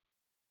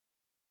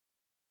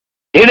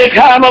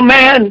 Anytime a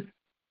man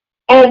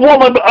or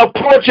woman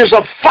approaches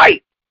a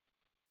fight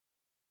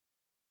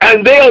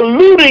and they're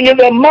alluding in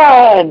their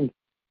mind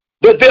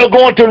that they're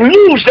going to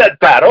lose that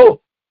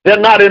battle, they're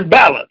not in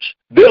balance.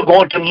 They're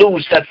going to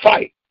lose that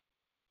fight.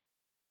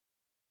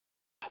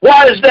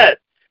 Why is that?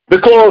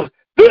 Because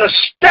they're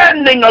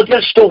standing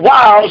against the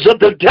wiles of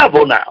the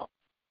devil now.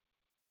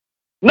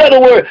 In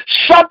other words,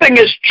 something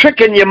is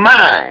tricking your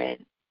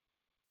mind.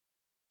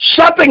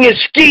 Something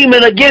is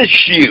scheming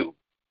against you.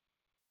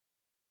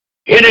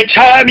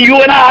 Anytime you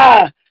and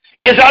I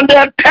is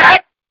under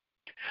attack,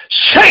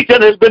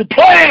 Satan has been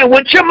playing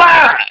with your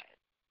mind.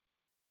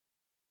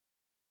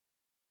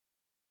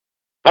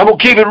 I'm going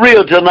to keep it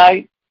real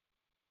tonight.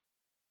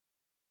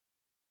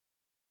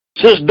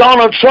 Since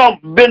Donald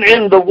Trump been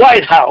in the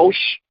White House,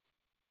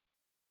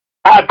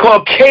 our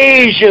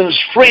Caucasians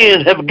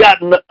friends have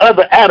gotten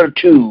other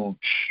attitudes.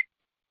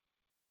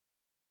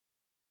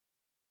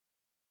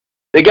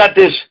 They got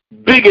this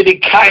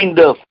bigoted kind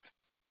of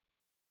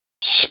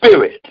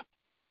spirit.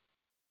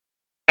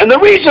 And the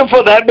reason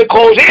for that,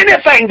 because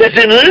anything that's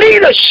in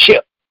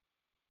leadership,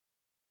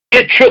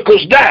 it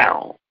trickles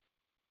down.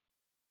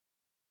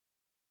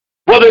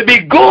 Whether it be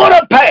good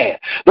or bad.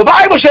 The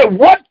Bible said,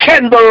 what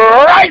can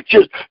the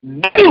righteous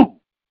do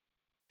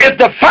if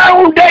the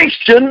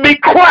foundation be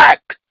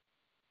cracked?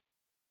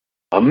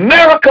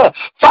 America's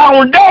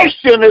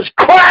foundation is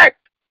cracked.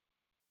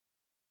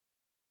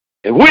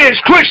 And we as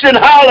Christians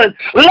hollering,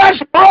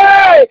 let's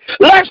pray,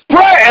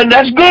 and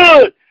that's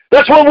good.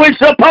 That's what we're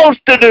supposed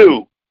to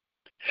do.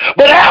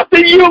 But after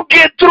you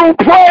get through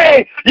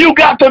praying, you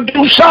got to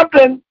do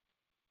something.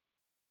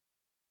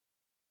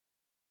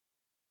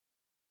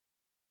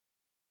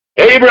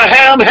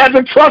 Abraham had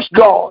to trust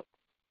God.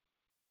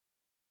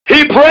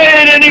 He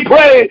prayed and he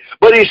prayed,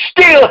 but he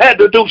still had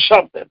to do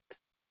something.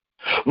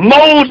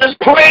 Moses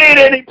prayed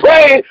and he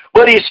prayed,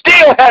 but he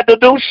still had to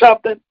do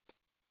something.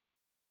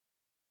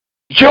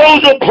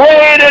 Joseph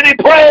prayed and he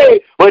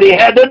prayed, but he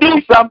had to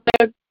do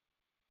something.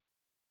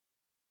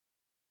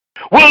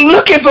 We're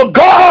looking for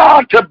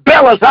God to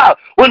bail us out.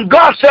 When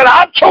God said,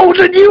 I've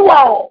chosen you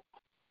all.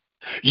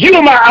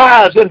 You're my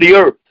eyes in the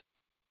earth.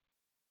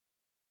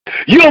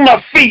 You're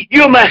my feet.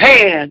 You're my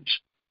hands.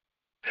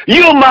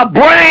 You're my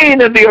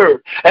brain in the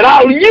earth. And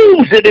I'll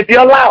use it if you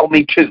allow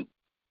me to.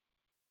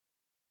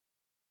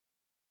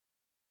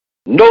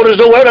 Notice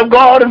the word of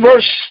God in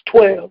verse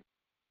 12.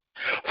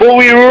 For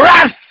we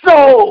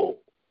wrestle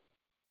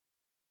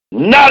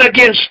not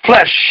against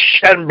flesh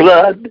and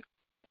blood.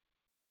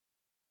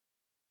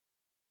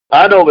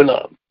 I know,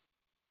 beloved.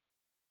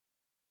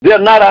 They're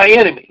not our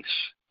enemies.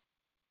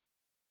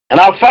 And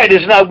our fight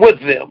is not with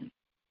them.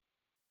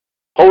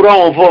 Hold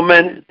on for a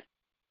minute.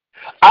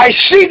 I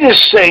see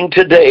this thing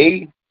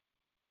today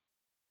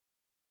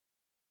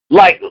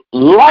like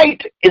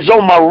light is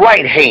on my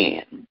right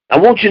hand. I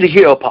want you to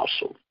hear,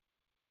 Apostle.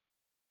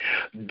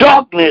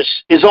 Darkness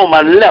is on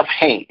my left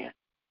hand.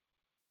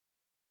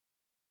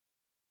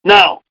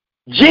 Now,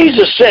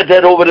 Jesus said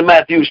that over to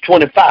Matthew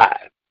 25,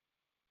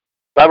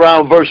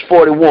 around verse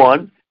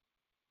 41.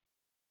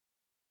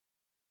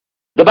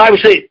 The Bible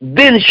says,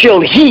 then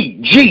shall he,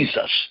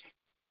 Jesus,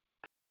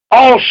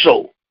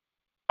 also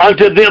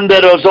unto them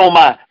that is on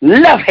my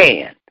left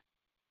hand.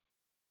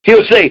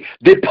 He'll say,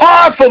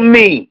 depart from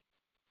me,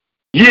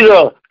 ye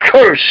are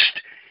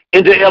cursed,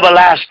 into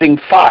everlasting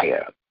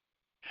fire.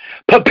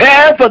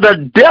 Prepare for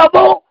the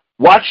devil,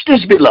 watch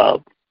this,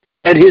 beloved,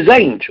 and his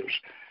angels.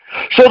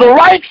 So the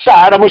right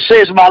side, I'm going to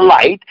say, is my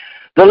light.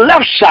 The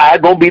left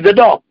side going to be the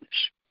darkness.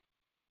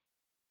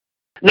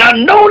 Now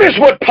notice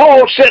what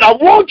Paul said. I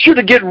want you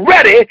to get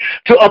ready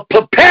to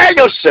prepare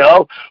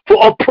yourself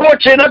for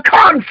approaching a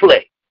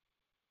conflict.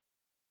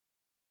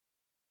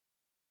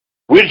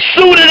 We're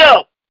suited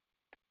up.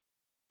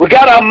 We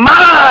got our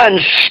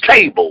minds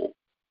stable.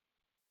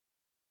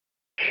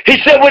 He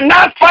said we're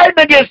not fighting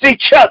against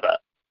each other.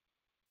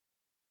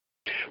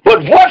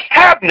 But what's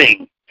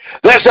happening?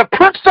 There's a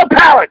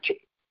principality.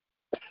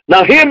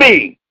 Now hear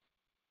me.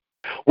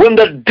 When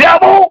the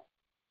devil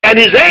and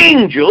his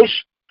angels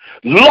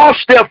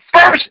lost their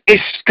first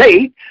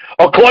estate,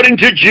 according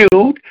to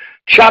Jude,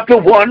 chapter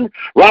 1,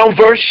 around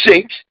verse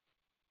 6,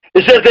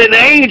 it says that the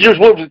angels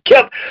were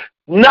kept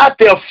not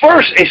their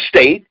first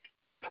estate,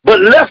 but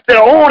left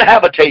their own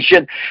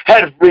habitation,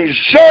 had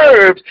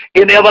reserved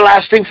in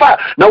everlasting fire.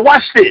 Now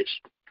watch this.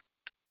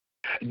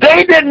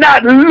 They did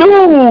not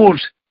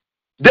lose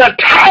their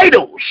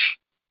titles.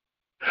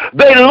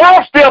 They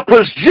lost their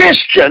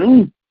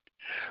position,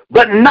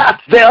 but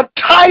not their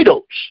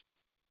titles.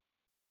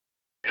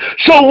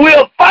 So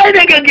we're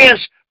fighting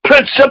against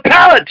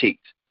principalities,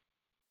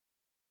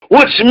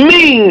 which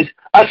means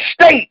a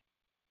state.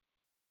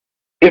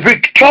 If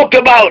we talk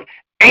about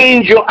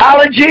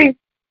angelology,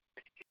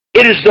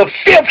 it is the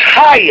fifth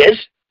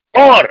highest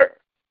order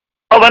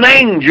of an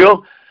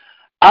angel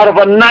out of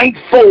a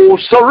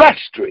ninefold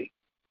celestial.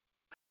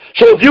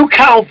 So if you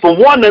count from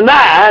 1 to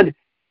 9,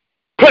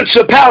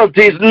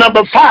 principality is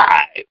number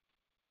 5.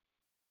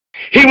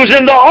 He was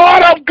in the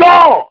heart of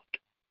God.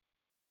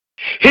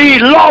 He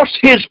lost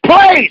his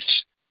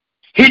place.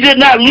 He did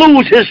not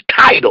lose his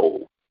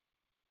title.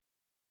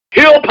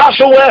 Hear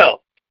Apostle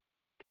well.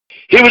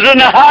 He was in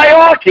the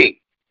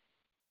hierarchy.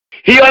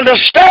 He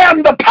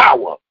understands the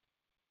power,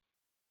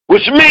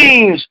 which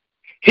means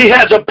he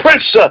has a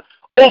prince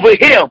over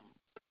him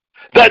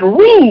that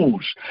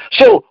rules.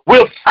 So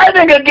we're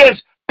fighting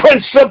against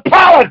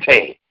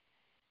principality.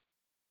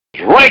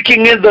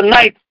 Ranking in the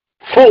ninth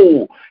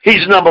fold,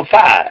 he's number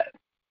 5.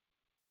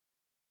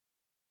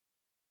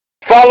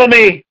 Follow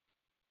me,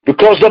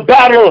 because the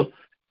battle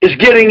is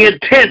getting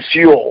intense,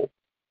 y'all.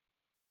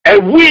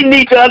 And we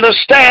need to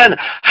understand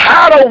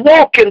how to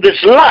walk in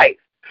this life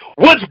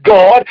with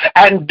God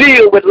and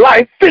deal with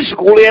life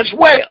physically as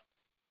well.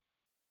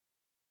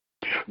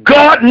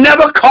 God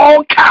never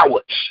called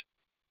cowards.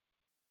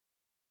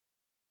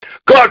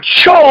 God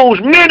chose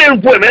men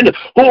and women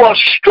who are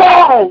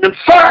strong and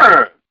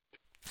firm.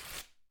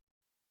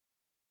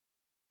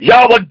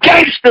 Y'all were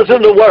gangsters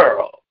in the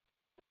world.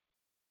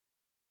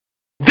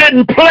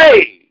 Didn't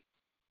play.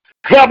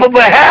 Drop of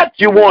a hat,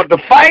 you wanted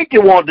to fight,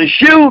 you wanted to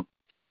shoot.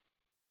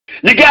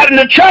 You got in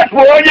the church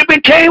world, you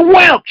became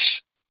wimps.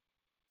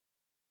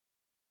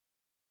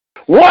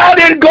 Why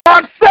did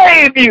God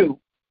save you?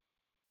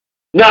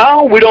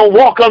 No, we don't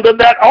walk under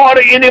that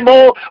order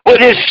anymore,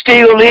 but it's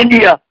still in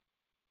you.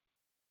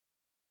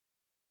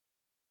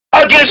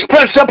 Against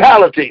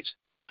principalities,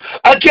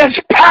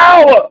 against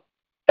power.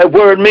 That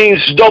word means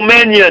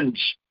dominions.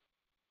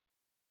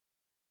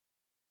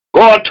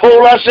 God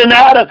told us in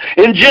Adam,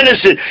 in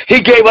Genesis,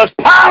 he gave us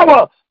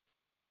power.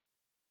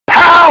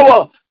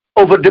 Power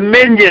over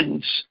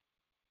dominions.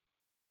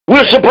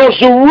 We're supposed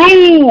to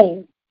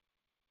rule.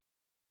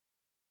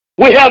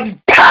 We have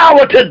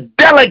power to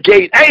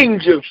delegate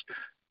angels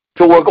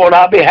to work on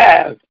our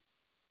behalf.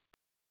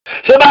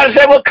 Somebody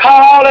said, well,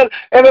 call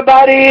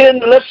everybody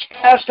in. Let's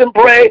fast and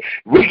pray.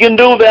 We can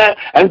do that,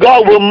 and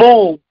God will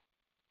move.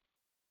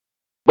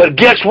 But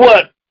guess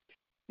what?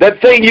 That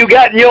thing you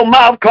got in your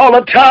mouth called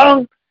a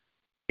tongue,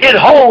 it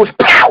holds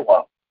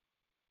power.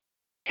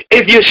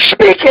 If you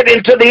speak it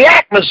into the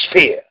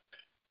atmosphere,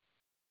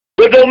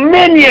 the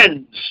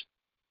dominions,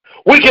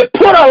 we can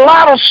put a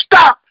lot of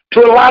stop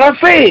to a lot of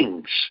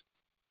things.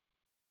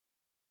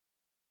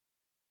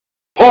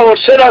 Paul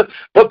said, I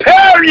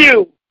prepare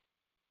you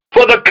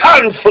for the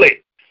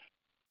conflict.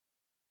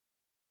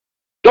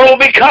 Don't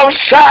become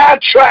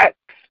sidetracked.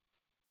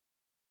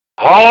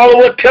 All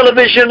what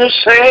television is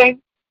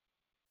saying,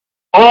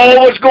 all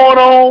what's going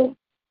on.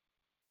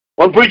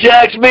 One preacher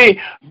asked me,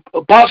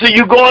 Apostle,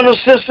 you going to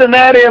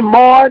Cincinnati in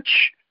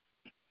March?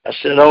 I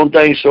said, I don't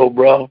think so,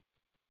 bro.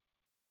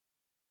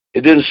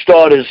 It didn't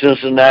start in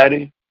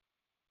Cincinnati.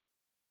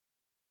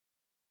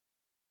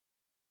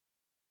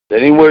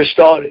 That ain't where it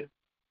started.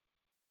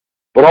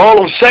 But all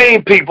those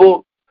same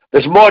people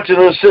that's marching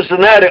in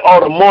Cincinnati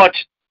ought to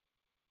march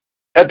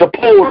at the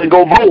polls and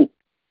go vote.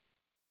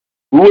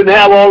 We wouldn't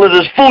have all of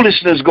this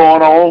foolishness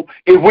going on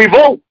if we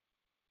vote.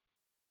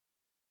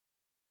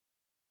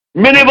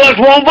 Many of us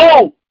won't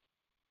vote.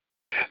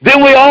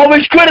 Then we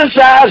always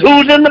criticize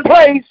who's in the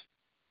place.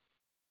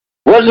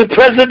 Was it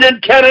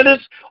president,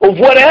 candidates, or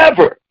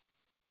whatever?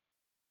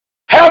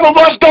 Half of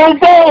us don't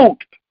vote.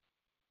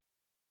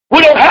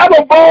 We don't have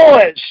a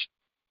voice.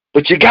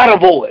 But you got a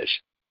voice.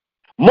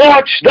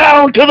 March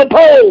down to the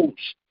polls.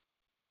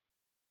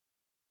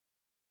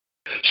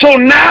 So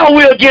now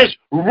we're against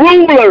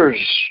rulers.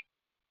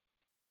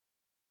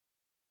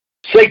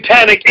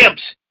 Satanic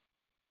imps.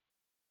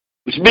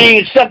 Which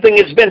means something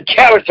has been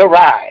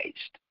characterized.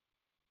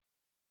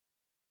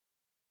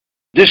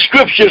 The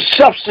scripture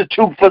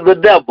substitute for the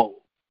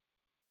devil.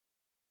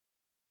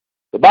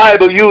 The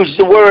Bible uses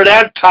the word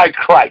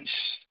Antichrist.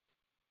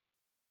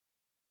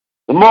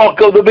 The mark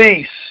of the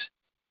beast.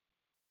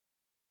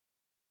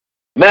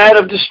 Man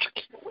of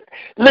destruction.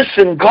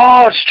 Listen,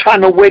 God's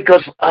trying to wake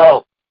us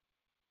up.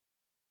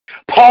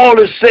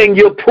 Paul is saying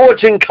you're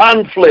approaching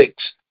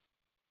conflicts.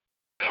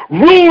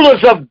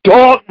 Rulers of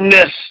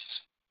darkness.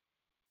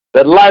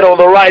 That light on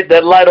the right,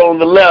 that light on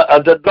the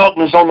left, the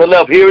darkness on the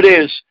left. Here it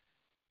is.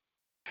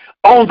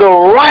 On the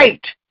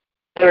right,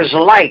 there's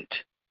light.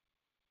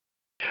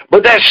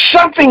 But there's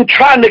something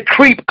trying to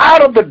creep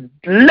out of the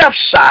left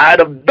side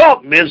of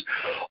darkness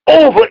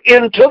over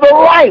into the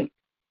right.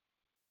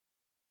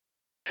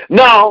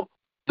 Now,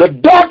 the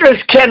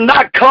darkness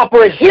cannot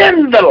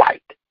comprehend the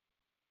light.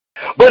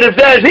 But if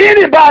there's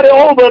anybody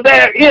over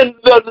there in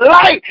the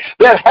light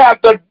that have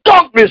the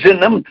darkness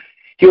in them,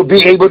 he'll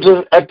be able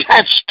to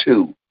attach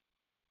to.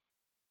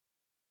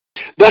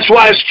 That's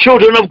why as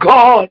children of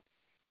God,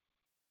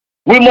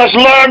 we must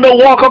learn to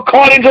walk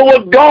according to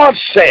what God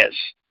says,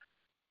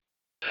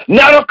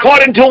 not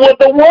according to what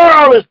the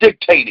world is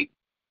dictating.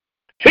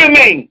 Hear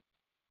me.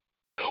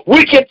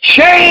 We can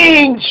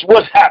change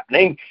what's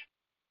happening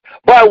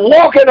by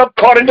walking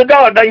according to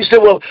God. Now you say,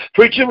 well,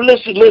 preacher,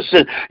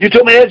 listen. You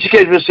told me to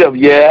educate myself.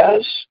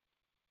 Yes.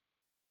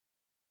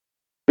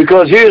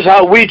 Because here's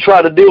how we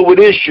try to deal with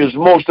issues,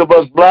 most of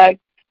us black.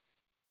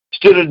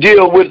 Instead of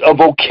deal with a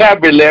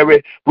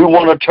vocabulary, we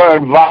want to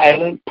turn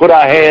violent, put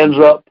our hands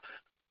up.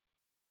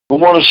 We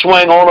want to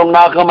swing on them,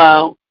 knock them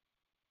out.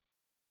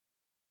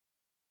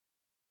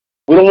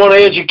 We don't want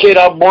to educate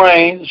our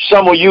brains.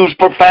 Some will use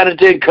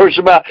profanity and curse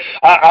about.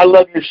 I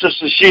love you,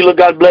 Sister Sheila.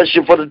 God bless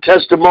you for the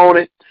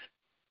testimony.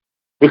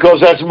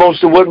 Because that's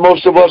what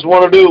most of us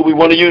want to do. We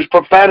want to use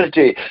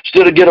profanity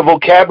instead of get a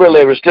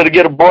vocabulary, instead of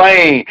get a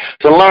brain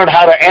to learn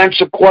how to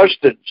answer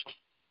questions.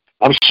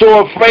 I'm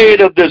so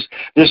afraid of this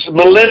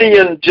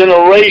millennium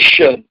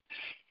generation.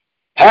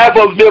 Half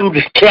of them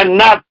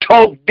cannot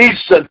talk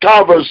decent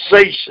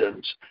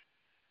conversations.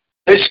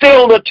 They stay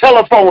on the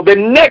telephone. Their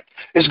neck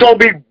is going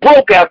to be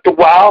broke after a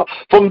while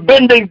from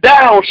bending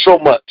down so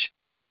much.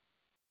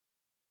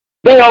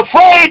 They're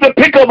afraid to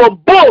pick up a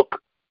book,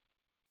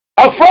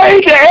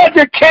 afraid to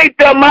educate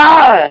their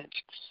minds.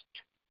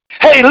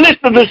 Hey,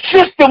 listen, the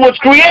system was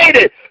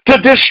created to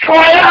destroy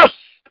us.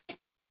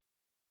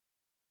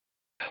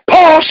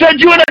 Paul said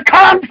you're in a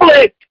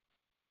conflict.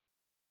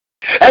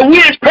 And we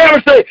as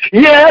parents say,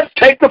 yes,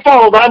 take the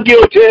phone, I'm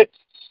guilty.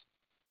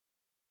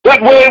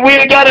 That way we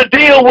ain't got to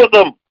deal with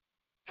them.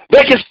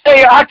 They can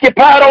stay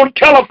occupied on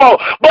telephone,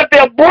 but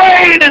their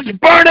brain is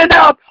burning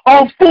out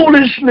on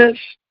foolishness.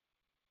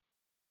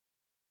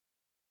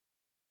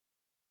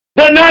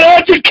 They're not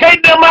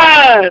educating their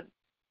mind.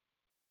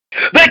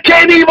 They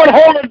can't even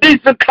hold a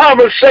decent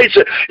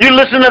conversation. You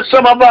listen to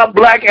some of our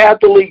black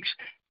athletes.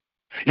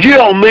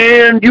 Yeah,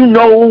 man, you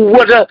know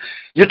what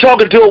you're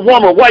talking to a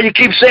woman. Why you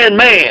keep saying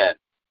man?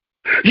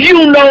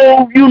 You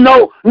know.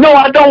 No,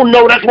 I don't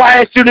know. That's why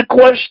I asked you the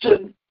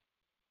question.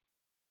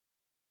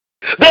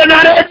 They're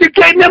not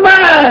educating their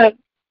mind.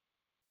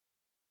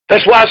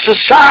 That's why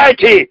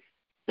society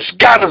has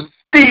got us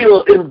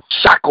still in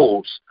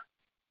shackles.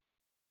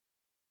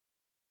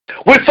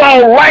 We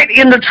fall right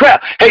in the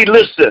trap. Hey,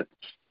 listen,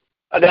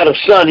 I got a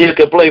son here that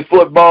can play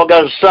football,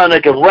 got a son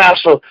that can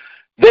wrestle.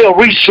 They're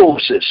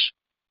resources.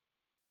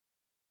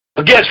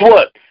 But guess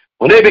what?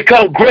 When they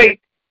become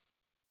great,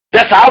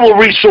 that's our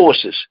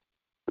resources.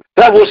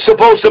 That was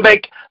supposed to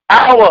make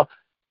our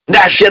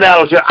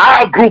nationality,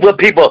 our group of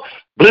people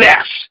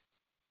blessed.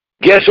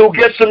 Guess who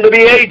gets them to be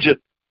aged?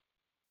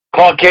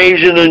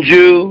 Caucasian and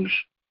Jews.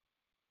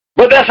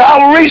 But that's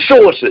our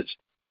resources.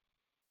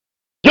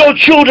 Your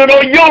children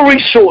are your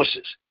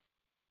resources.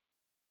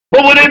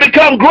 But when they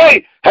become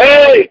great,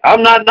 hey,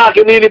 I'm not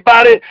knocking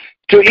anybody,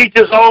 to each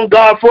his own,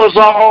 God for us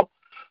all.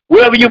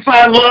 Wherever you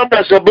find love,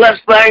 that's a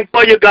blessed thing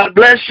for you. God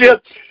bless you.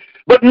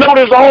 But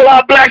notice all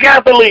our black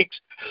athletes.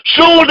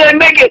 Soon as they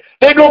make it,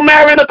 they go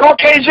marry the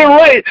Caucasian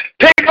race.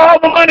 Take all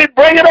the money,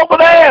 bring it over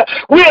there.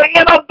 We're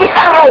in a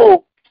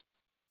battle.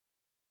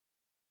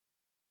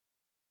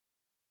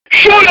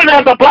 Surely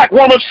there's a black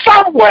woman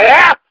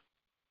somewhere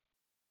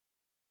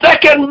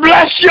that can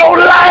bless your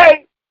life.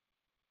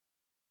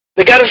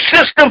 They got a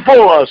system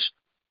for us.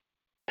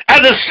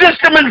 And the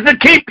system is to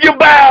keep you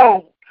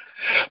bound.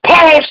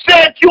 Paul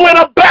said you're in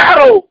a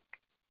battle.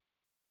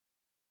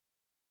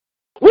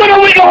 When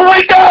are we going to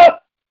wake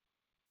up?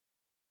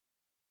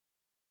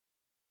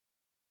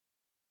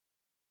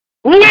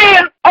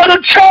 When are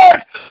the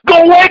church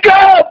going to wake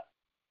up?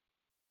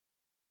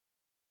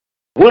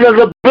 When are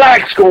the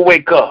blacks going to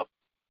wake up?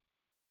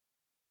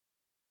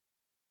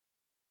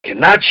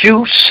 Cannot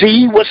you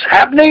see what's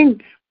happening?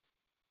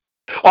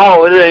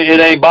 Oh, it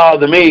ain't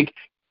bothering me.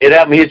 It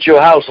haven't hit your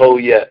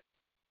household yet.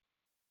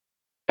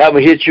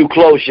 Haven't hit you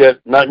close yet,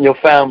 not in your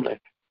family,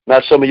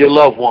 not some of your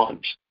loved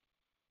ones.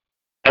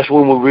 That's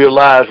when we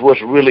realize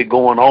what's really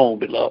going on,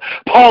 beloved.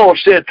 Paul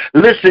said,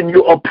 listen,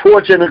 you're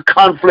approaching a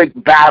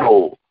conflict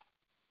battle.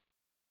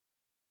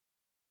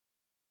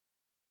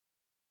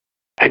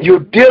 And you're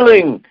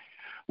dealing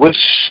with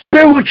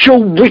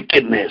spiritual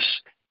wickedness.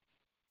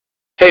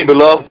 Hey,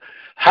 beloved,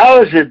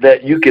 how is it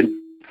that you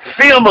can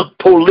film a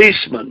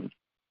policeman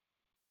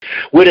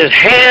with his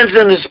hands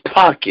in his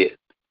pocket,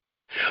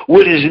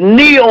 with his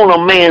knee on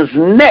a man's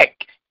neck,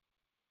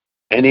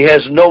 and he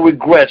has no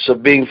regrets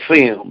of being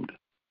filmed?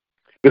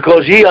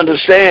 Because he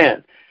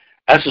understands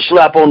that's a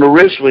slap on the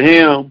wrist for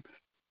him.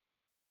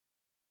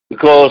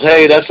 Because,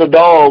 hey, that's a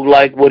dog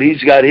like what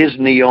he's got his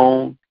knee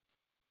on.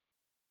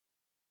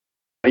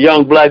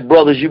 Young black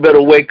brothers, you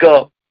better wake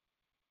up.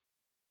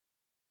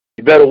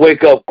 You better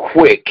wake up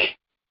quick.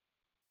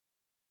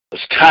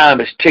 Because time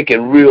is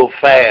ticking real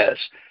fast.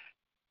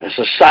 And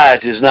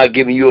society is not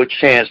giving you a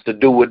chance to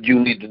do what you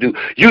need to do.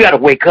 You got to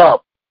wake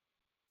up.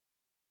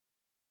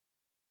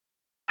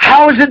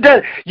 How is it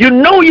that you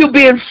know you're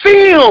being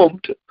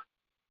filmed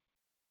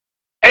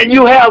and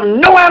you have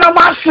no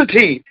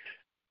animosity,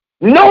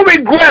 no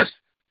regrets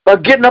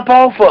of getting up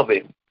off of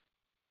him?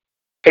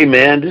 Hey,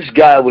 man, this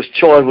guy was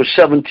charged with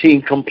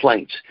 17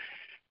 complaints.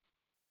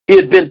 He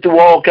had been through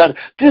all kinds.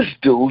 This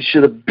dude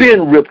should have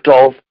been ripped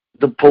off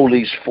the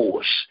police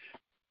force.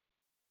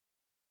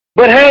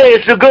 But hey,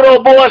 it's a good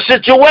old boy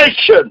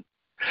situation.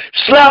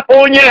 Slap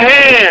on your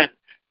hand.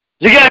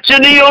 You got your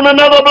knee on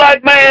another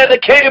black man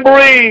that can't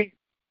breathe.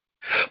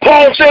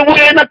 Paul said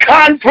we're in a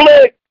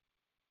conflict.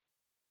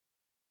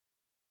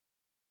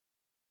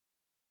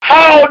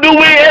 How do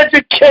we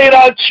educate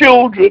our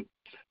children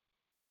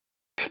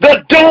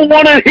that don't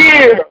want to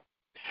hear,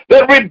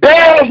 that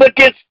rebels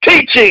against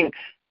teaching?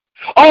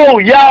 Oh,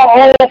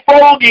 y'all old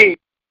fogey,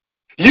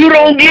 you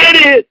don't get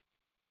it.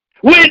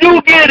 We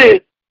do get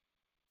it.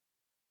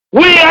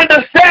 We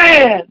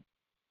understand.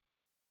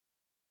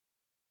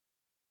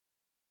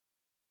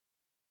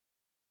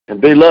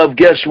 And beloved,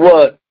 guess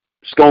what?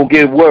 It's going to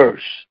get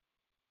worse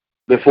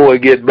before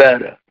it get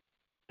better.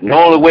 And the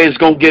only way it's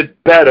going to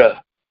get better,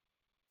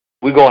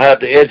 we're going to have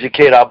to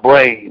educate our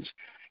brains.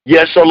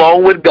 Yes,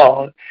 along with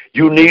God.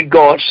 You need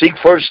God. Seek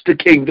first the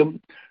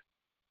kingdom.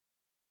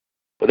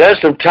 But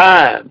there's some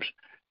times,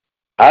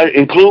 I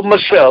include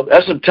myself,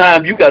 there's some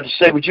times you got to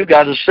say what you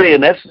got to say,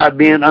 and that's not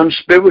being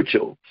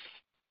unspiritual.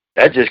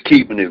 That's just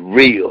keeping it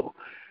real.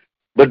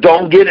 But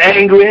don't get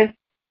angry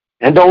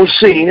and don't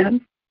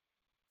sin.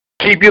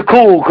 Keep you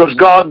cool because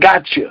God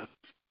got you.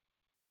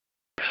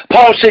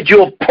 Paul said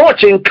you're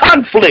approaching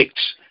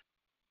conflicts.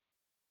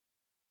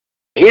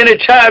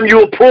 Anytime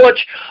you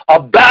approach a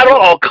battle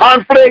or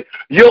conflict,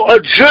 your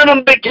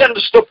adrenaline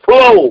begins to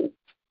flow.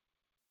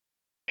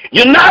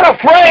 You're not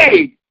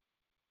afraid.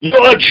 Your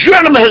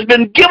adrenaline has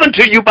been given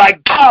to you by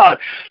God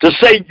to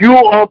say you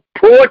are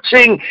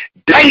approaching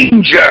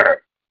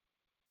danger.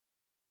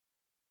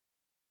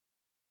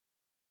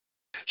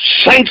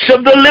 Saints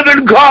of the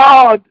living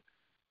God,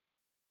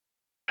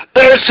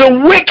 there's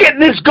some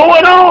wickedness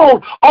going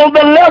on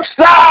the left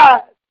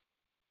side.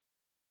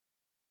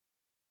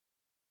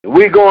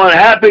 We're going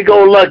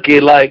happy-go-lucky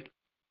like,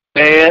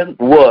 man,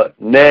 what?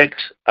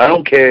 Next? I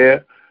don't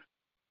care.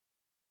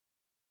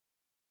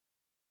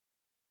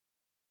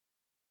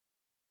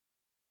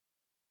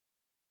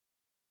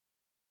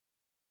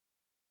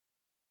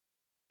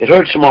 It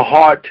hurts my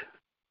heart.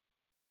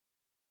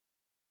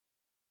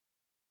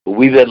 But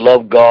we that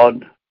love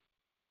God,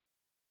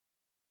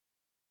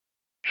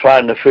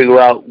 trying to figure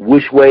out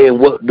which way and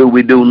what do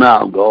we do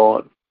now,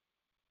 God.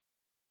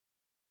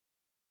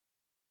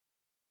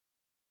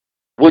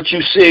 What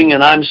you're seeing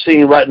and I'm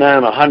seeing right now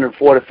in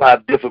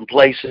 145 different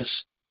places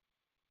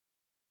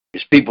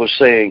is people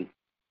saying,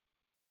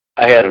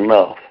 I had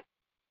enough.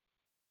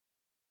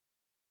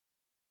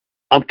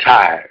 I'm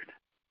tired.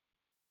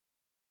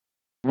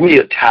 We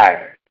are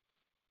tired.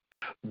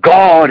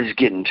 God is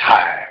getting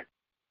tired.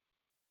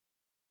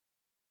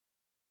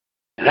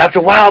 And after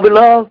a while,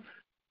 beloved,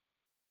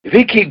 if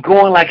he keep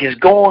going like he's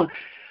going,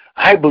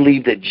 I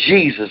believe that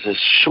Jesus is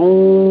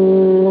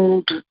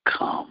soon to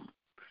come.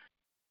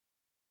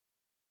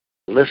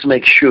 Let's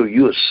make sure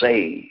you're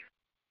saved.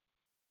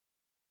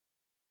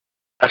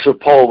 That's what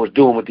Paul was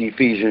doing with the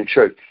Ephesian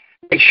church.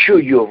 Make sure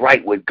you're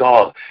right with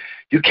God.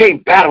 You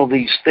can't battle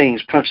these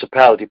things,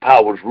 principality,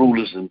 powers,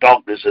 rulers, and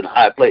darkness in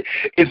high place,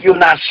 if you're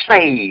not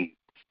saved.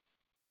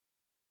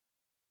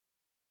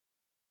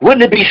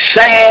 Wouldn't it be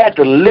sad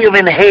to live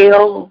in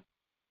hell,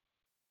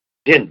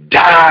 then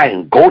die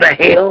and go to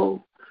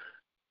hell?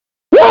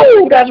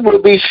 Woo, that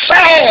would be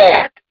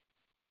sad.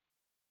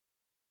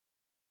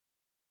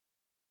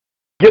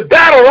 You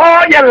battle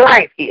all your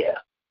life here.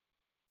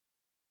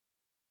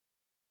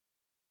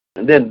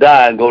 And then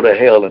die and go to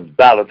hell and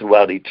battle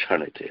throughout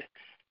eternity.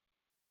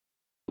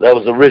 That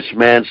was a rich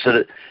man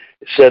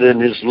sat in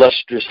his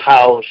lustrous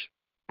house,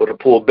 but a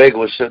poor beggar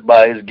was sitting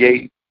by his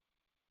gate.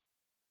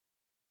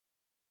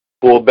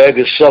 Poor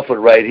beggar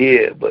suffered right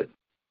here, but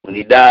when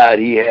he died,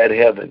 he had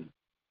heaven.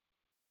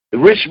 The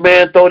rich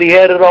man thought he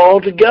had it all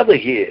together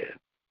here.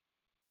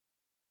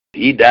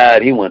 He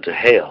died, he went to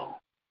hell.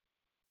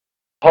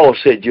 Paul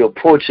said you're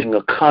approaching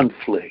a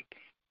conflict.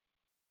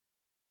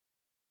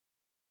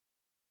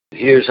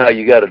 Here's how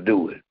you got to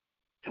do it,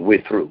 and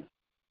we're through.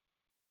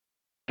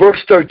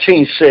 Verse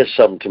 13 says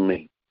something to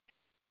me.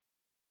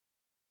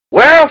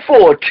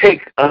 Wherefore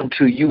take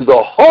unto you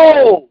the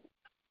whole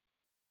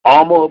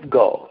armor of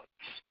God.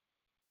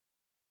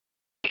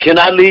 You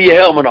cannot leave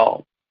your helmet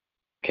off.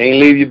 Can't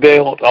leave your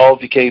belt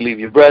off. You can't leave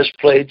your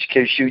breastplate. You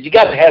can't shoot. You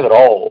got to have it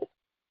all.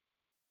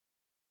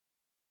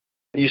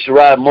 I used to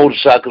ride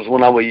motorcycles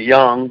when I was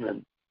young,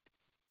 and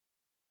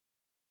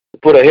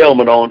put a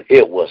helmet on.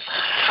 It was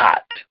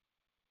hot.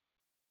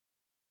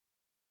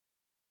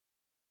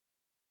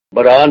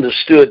 But I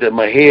understood that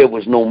my head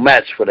was no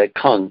match for that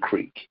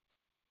concrete.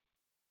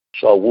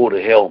 So I wore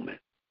the helmet.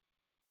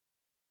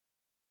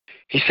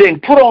 He's saying,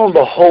 put on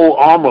the whole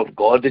armor of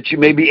God that you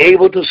may be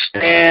able to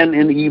stand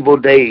in evil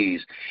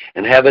days,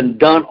 and having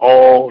done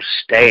all,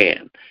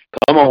 stand.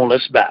 Come on,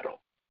 let's battle.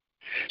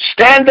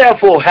 Stand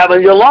therefore,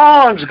 having your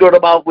loins girt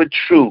about with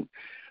truth.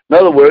 In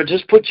other words,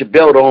 just put your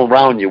belt on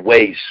around your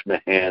waist,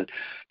 man.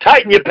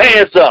 Tighten your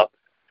pants up.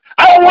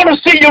 I don't want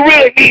to see your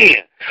rear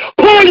end.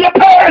 Pull your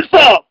pants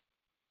up.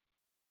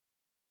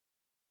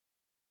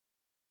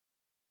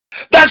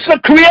 That's a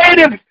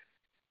creative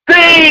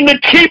thing to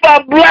keep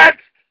our black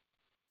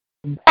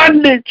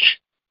bondage,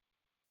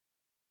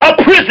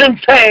 a prison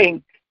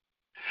thing.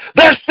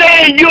 They're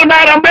saying you're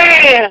not a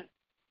man.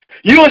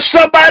 You're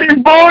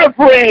somebody's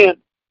boyfriend.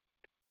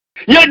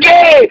 You're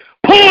gay.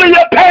 Pull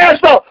your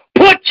pants up.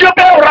 Put your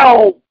belt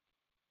on.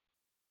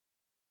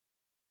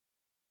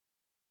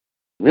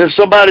 Then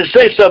somebody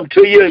say something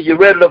to you, you're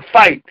ready to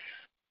fight.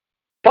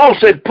 Paul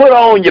said, put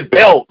on your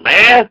belt,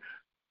 man.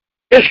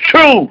 It's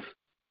truth.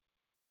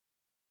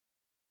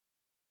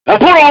 Now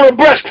put on a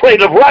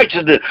breastplate of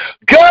righteousness.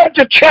 Gird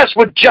your chest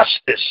with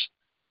justice.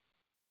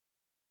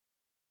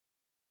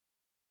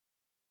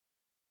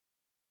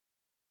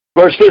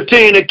 Verse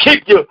 15, and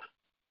keep your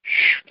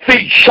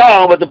feet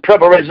sharp at the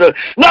preparation.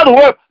 In other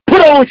words,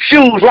 put on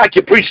shoes like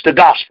you preach the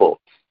gospel.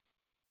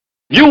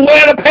 You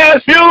wear a pair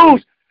of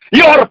shoes,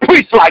 you ought to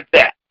preach like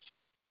that.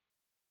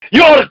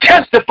 You ought to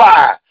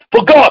testify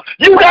for God.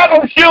 You got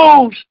on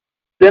shoes,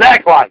 then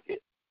act like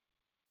it.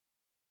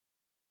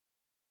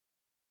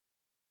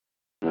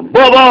 And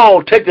above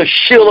all, take the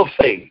shield of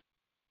faith,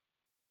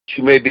 that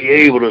you may be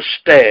able to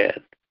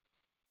stand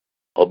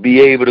or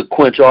be able to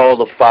quench all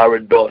the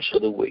fiery darts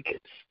of the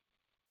wicked.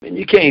 And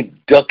you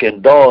can't duck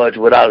and dodge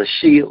without a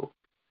shield.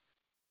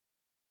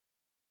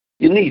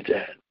 You need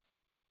that.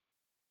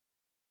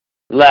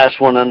 Last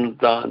one I'm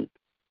done.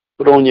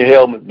 Put on your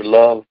helmet,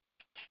 beloved.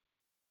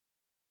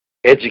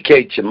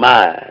 Educate your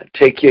mind.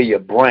 Take care of your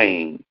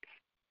brain.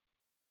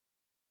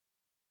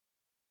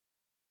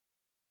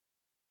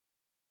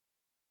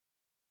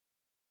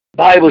 The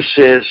Bible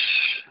says,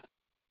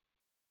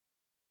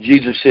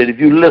 Jesus said, if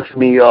you lift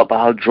me up,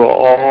 I'll draw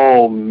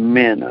all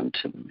men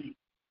unto me.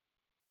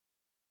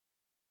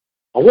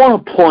 I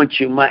want to point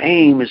you, my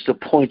aim is to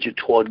point you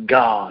toward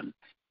God.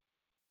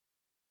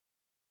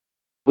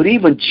 But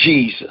even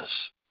Jesus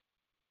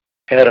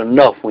had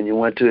enough when you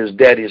went to his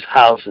daddy's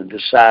house and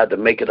decided to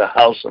make it a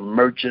house of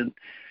merchant.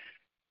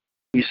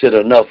 He said,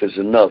 enough is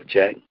enough,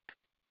 Jack.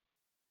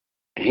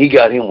 And he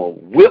got him a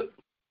whip.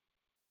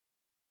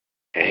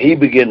 And he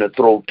began to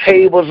throw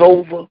tables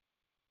over.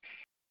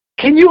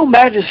 Can you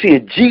imagine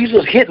seeing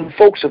Jesus hitting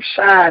folks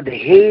upside the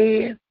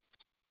head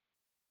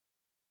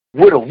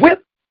with a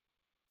whip?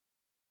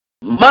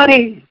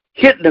 Money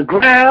hitting the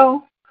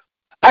ground.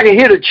 I can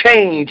hear the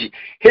change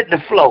hitting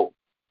the floor.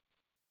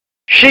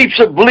 Sheep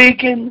are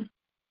bleating.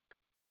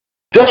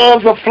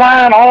 Doves are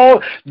flying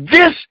all.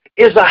 This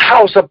is a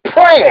house of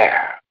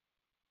prayer.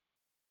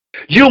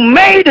 You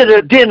made it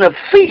a den of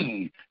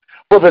feed,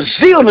 for the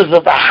zealous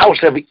of the house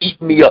have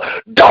eaten me up.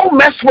 Don't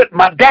mess with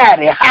my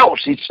daddy's house,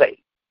 he said.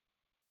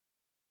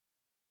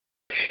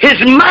 His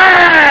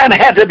mind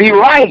had to be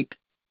right.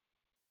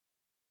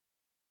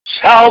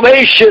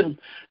 Salvation,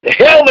 the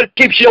helmet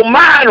keeps your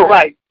mind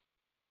right.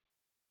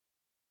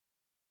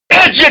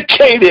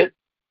 Educated,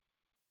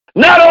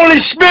 not only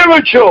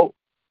spiritual.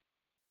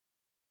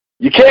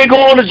 You can't go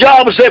on the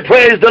job and say,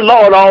 praise the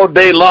Lord all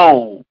day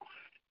long.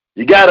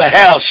 You got to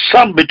have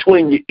something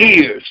between your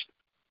ears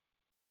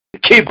to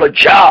keep a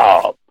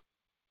job.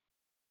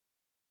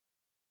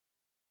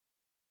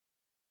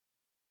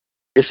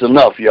 It's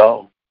enough,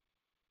 y'all.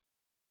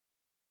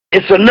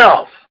 It's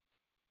enough.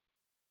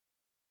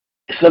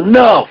 It's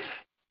enough.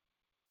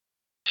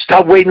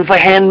 Stop waiting for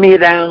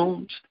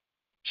hand-me-downs.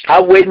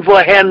 Stop waiting for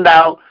a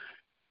handout.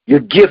 You're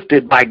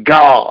gifted by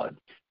God.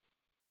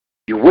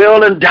 You're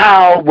well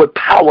endowed with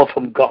power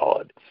from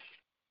God.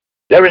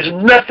 There is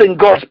nothing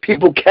God's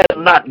people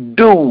cannot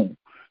do.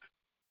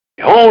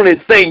 The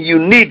only thing you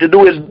need to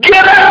do is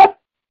get up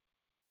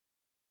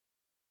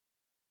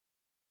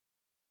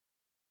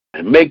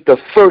and make the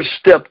first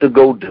step to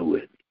go do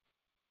it.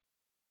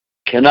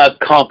 Cannot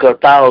conquer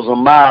 1,000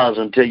 miles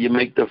until you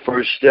make the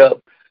first step.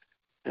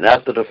 And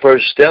after the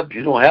first step,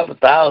 you don't have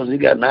 1,000. You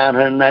got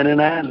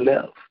 999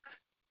 left.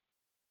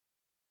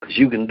 Because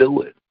you can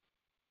do it.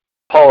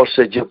 Paul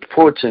said you're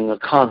approaching a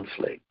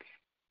conflict,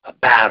 a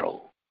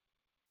battle.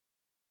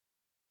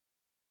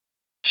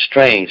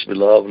 Strange,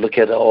 beloved. Look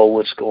at all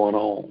what's going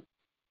on.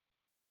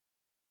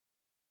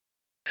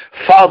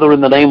 Father,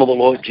 in the name of the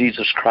Lord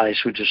Jesus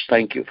Christ, we just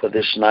thank you for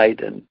this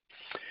night. And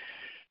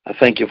I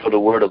thank you for the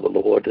word of the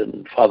Lord.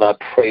 And Father,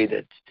 I pray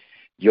that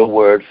your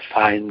word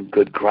find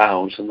good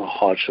grounds in the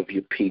hearts of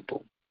your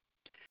people.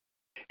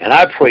 And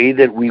I pray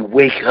that we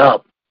wake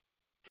up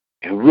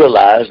and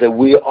realize that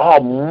we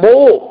are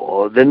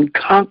more than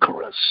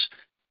conquerors.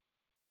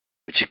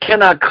 But you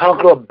cannot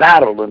conquer a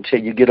battle until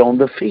you get on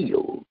the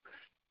field.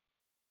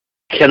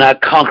 You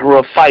cannot conquer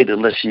a fight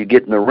unless you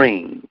get in the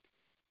ring.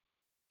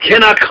 You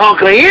cannot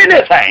conquer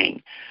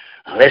anything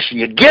unless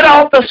you get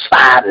off the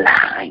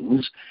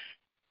sidelines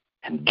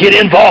and get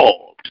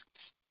involved.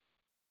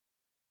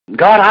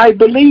 God, I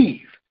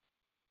believe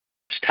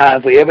it's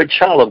time for every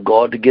child of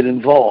God to get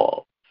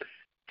involved,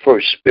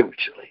 first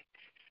spiritually.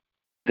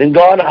 Then,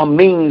 God, our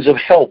means of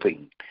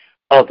helping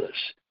others.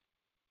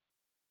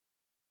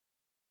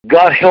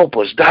 God, help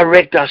us,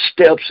 direct our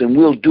steps, and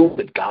we'll do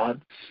it,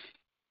 God.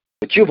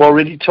 But you've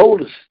already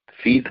told us,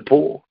 feed the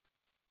poor,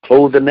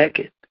 clothe the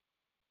naked.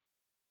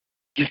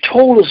 You've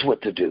told us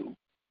what to do.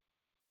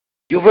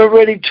 You've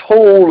already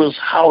told us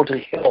how to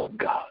help,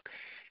 God.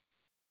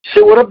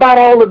 So what about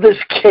all of this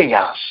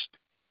chaos?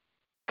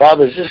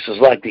 Father, this is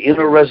like the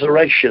inner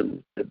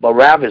resurrection that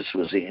Barabbas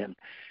was in.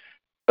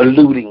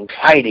 Looting,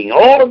 fighting,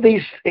 all of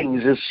these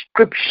things is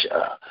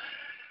scripture.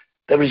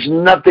 There is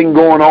nothing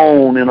going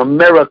on in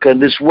America,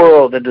 in this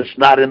world, that is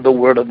not in the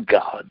Word of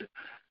God.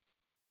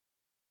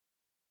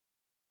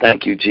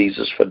 Thank you,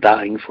 Jesus, for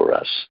dying for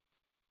us.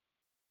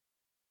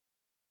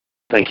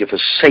 Thank you for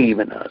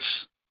saving us.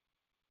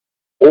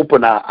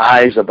 Open our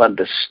eyes of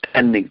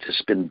understanding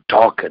that's been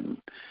darkened.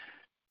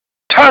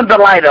 Turn the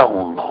light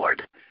on,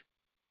 Lord.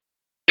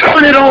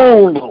 Turn it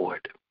on,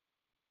 Lord.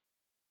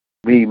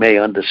 We may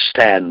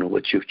understand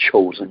what you've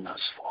chosen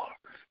us for.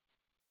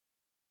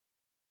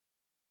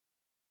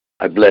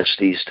 I bless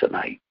these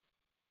tonight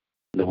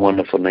in the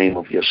wonderful name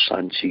of your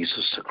Son,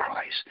 Jesus the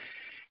Christ.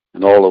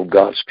 And all of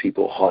God's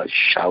people hearts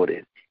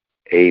shouted,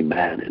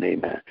 amen and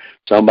amen.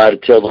 Somebody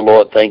tell the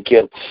Lord thank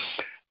you.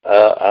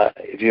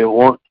 If you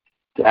want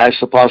to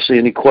ask Apostle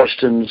any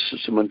questions,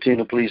 Sister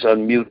Martina, please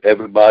unmute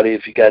everybody.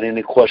 If you got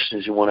any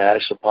questions you want to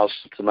ask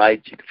Apostle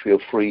tonight, you can feel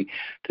free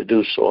to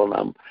do so. And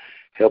I'm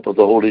help of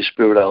the Holy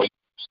Spirit,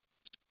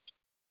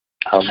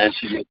 I'll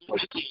answer your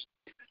questions.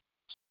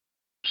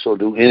 So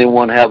do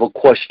anyone have a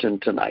question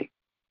tonight?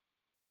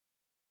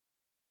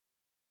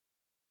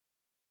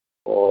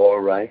 All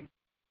right.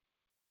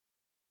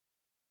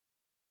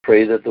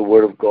 Pray that the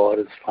Word of God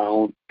has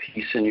found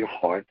peace in your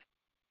heart.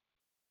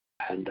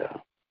 And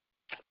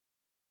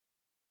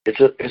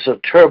it's a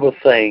terrible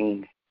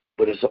thing,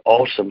 but it's an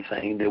awesome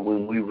thing that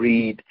when we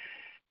read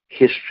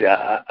history,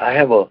 I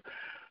have a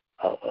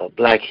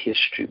Black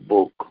history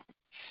book,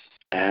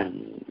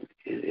 and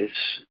it's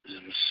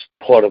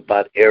part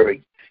about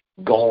Eric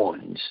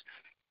Goins.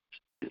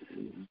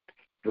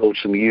 Wrote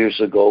some years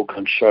ago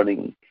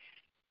concerning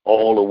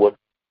all of what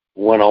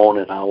went on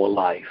in our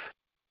life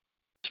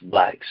as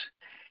blacks,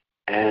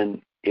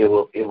 and it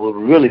will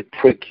really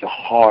prick your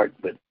heart,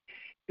 but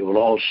it will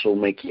also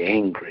make you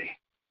angry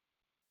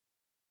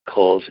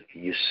because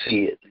you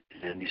see it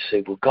and you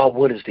say, well, God,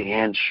 what is the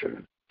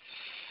answer?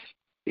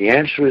 The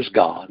answer is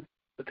God,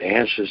 but the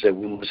answer is that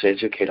we must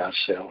educate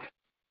ourselves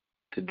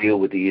to deal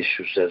with the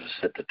issues that is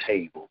at the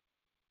table.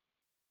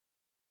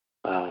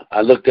 I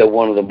looked at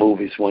one of the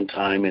movies one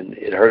time, and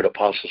it hurt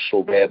Apostle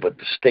so bad, but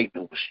the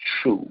statement was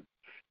true.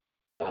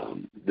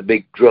 The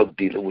big drug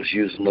dealer was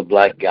using the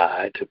black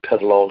guy to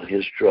peddle all of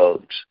his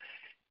drugs.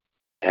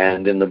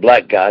 And then the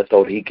black guy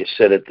thought he could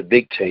sit at the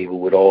big table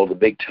with all the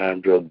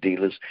big-time drug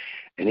dealers.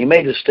 And he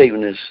made a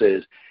statement that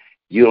says,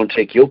 you don't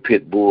take your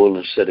pit bull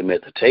and set him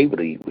at the table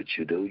to eat with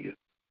you, do you?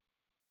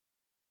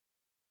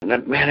 And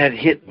that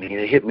hit me.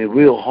 It hit me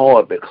real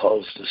hard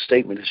because the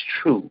statement is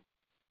true.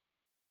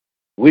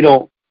 We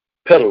don't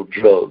peddle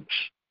drugs.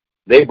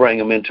 They bring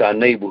them into our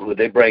neighborhood.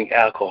 They bring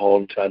alcohol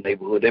into our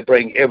neighborhood. They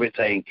bring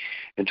everything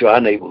into our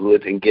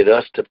neighborhood and get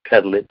us to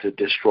peddle it to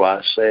destroy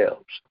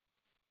ourselves.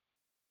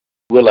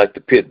 We're like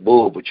the pit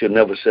bull, but you'll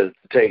never sit at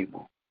the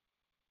table.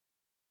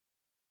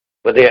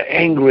 But they're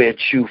angry at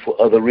you for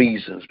other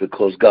reasons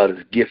because God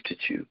has gifted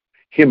you.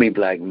 Hear me,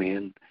 black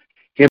men.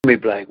 Hear me,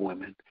 black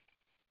women.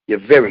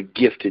 You're very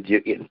gifted. You're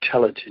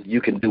intelligent.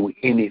 You can do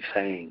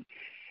anything.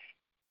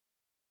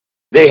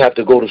 They have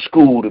to go to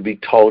school to be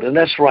taught, and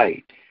that's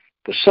right.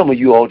 But some of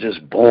you are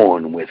just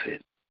born with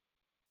it.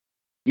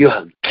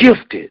 You're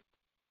gifted,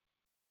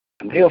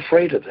 and they're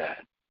afraid of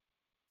that.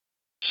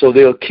 So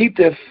they'll keep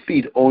their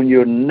feet on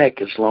your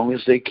neck as long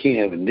as they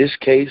can. In this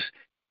case,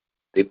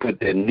 they put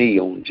their knee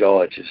on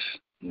George's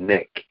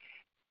neck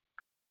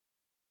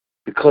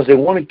because they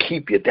want to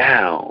keep you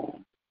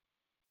down.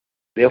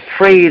 They're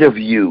afraid of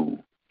you.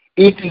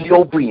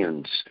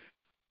 Ethiopians,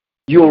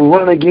 you'll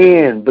run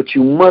again, but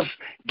you must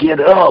get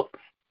up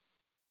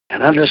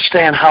and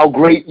understand how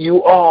great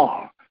you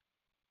are.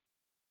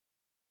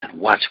 And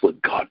watch what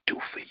God do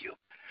for you.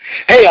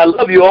 Hey, I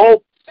love you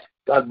all.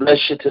 God bless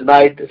you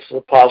tonight. This is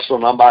Apostle,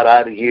 and I'm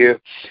out of here.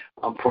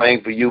 I'm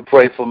praying for you.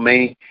 Pray for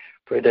me.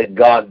 Pray that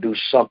God do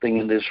something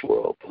in this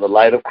world. For the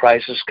light of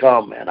Christ has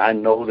come, and I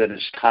know that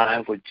it's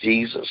time for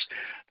Jesus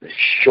to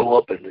show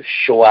up and to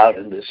show out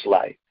in this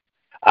life.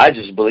 I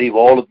just believe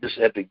all of this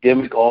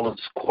epidemic, all of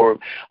this quorum,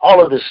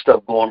 all of this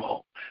stuff going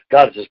on,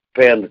 God is just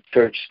preparing the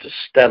church to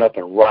stand up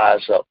and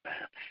rise up, man.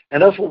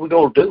 And that's what we're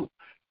going to do,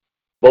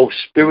 both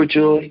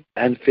spiritually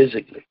and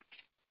physically.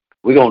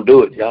 We're going to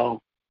do it, y'all,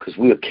 because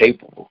we are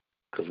capable,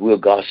 because we are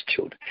God's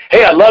children.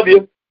 Hey, I love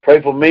you. Pray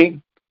for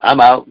me.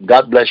 I'm out.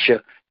 God bless you.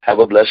 Have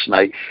a blessed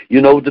night.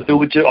 You know what to do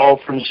with your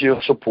offerings,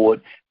 your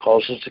support.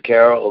 Call Sister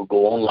Kara or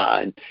go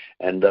online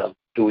and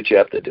do what you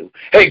have to do.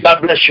 Hey,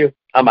 God bless you.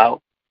 I'm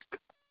out.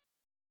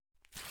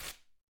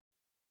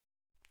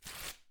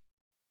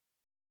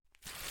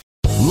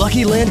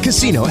 Lucky Land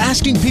Casino,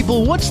 asking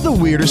people, what's the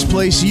weirdest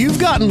place you've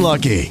gotten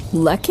lucky?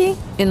 Lucky?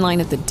 In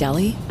line at the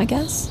deli, I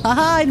guess?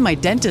 Aha, in my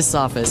dentist's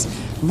office.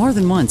 More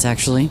than once,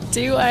 actually.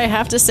 Do I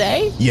have to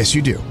say? Yes,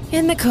 you do.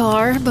 In the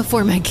car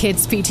before my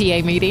kids'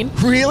 PTA meeting.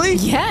 Really?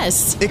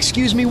 Yes.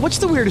 Excuse me, what's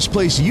the weirdest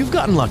place you've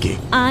gotten lucky?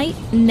 I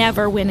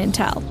never win and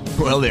tell.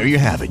 Well, there you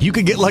have it. You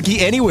can get lucky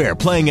anywhere,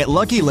 playing at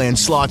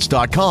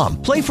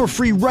LuckyLandSlots.com. Play for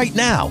free right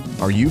now.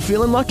 Are you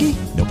feeling lucky?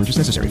 No purchase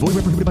necessary. Void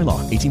where prohibited by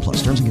law.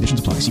 18+. Terms and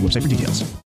conditions apply. See website for details.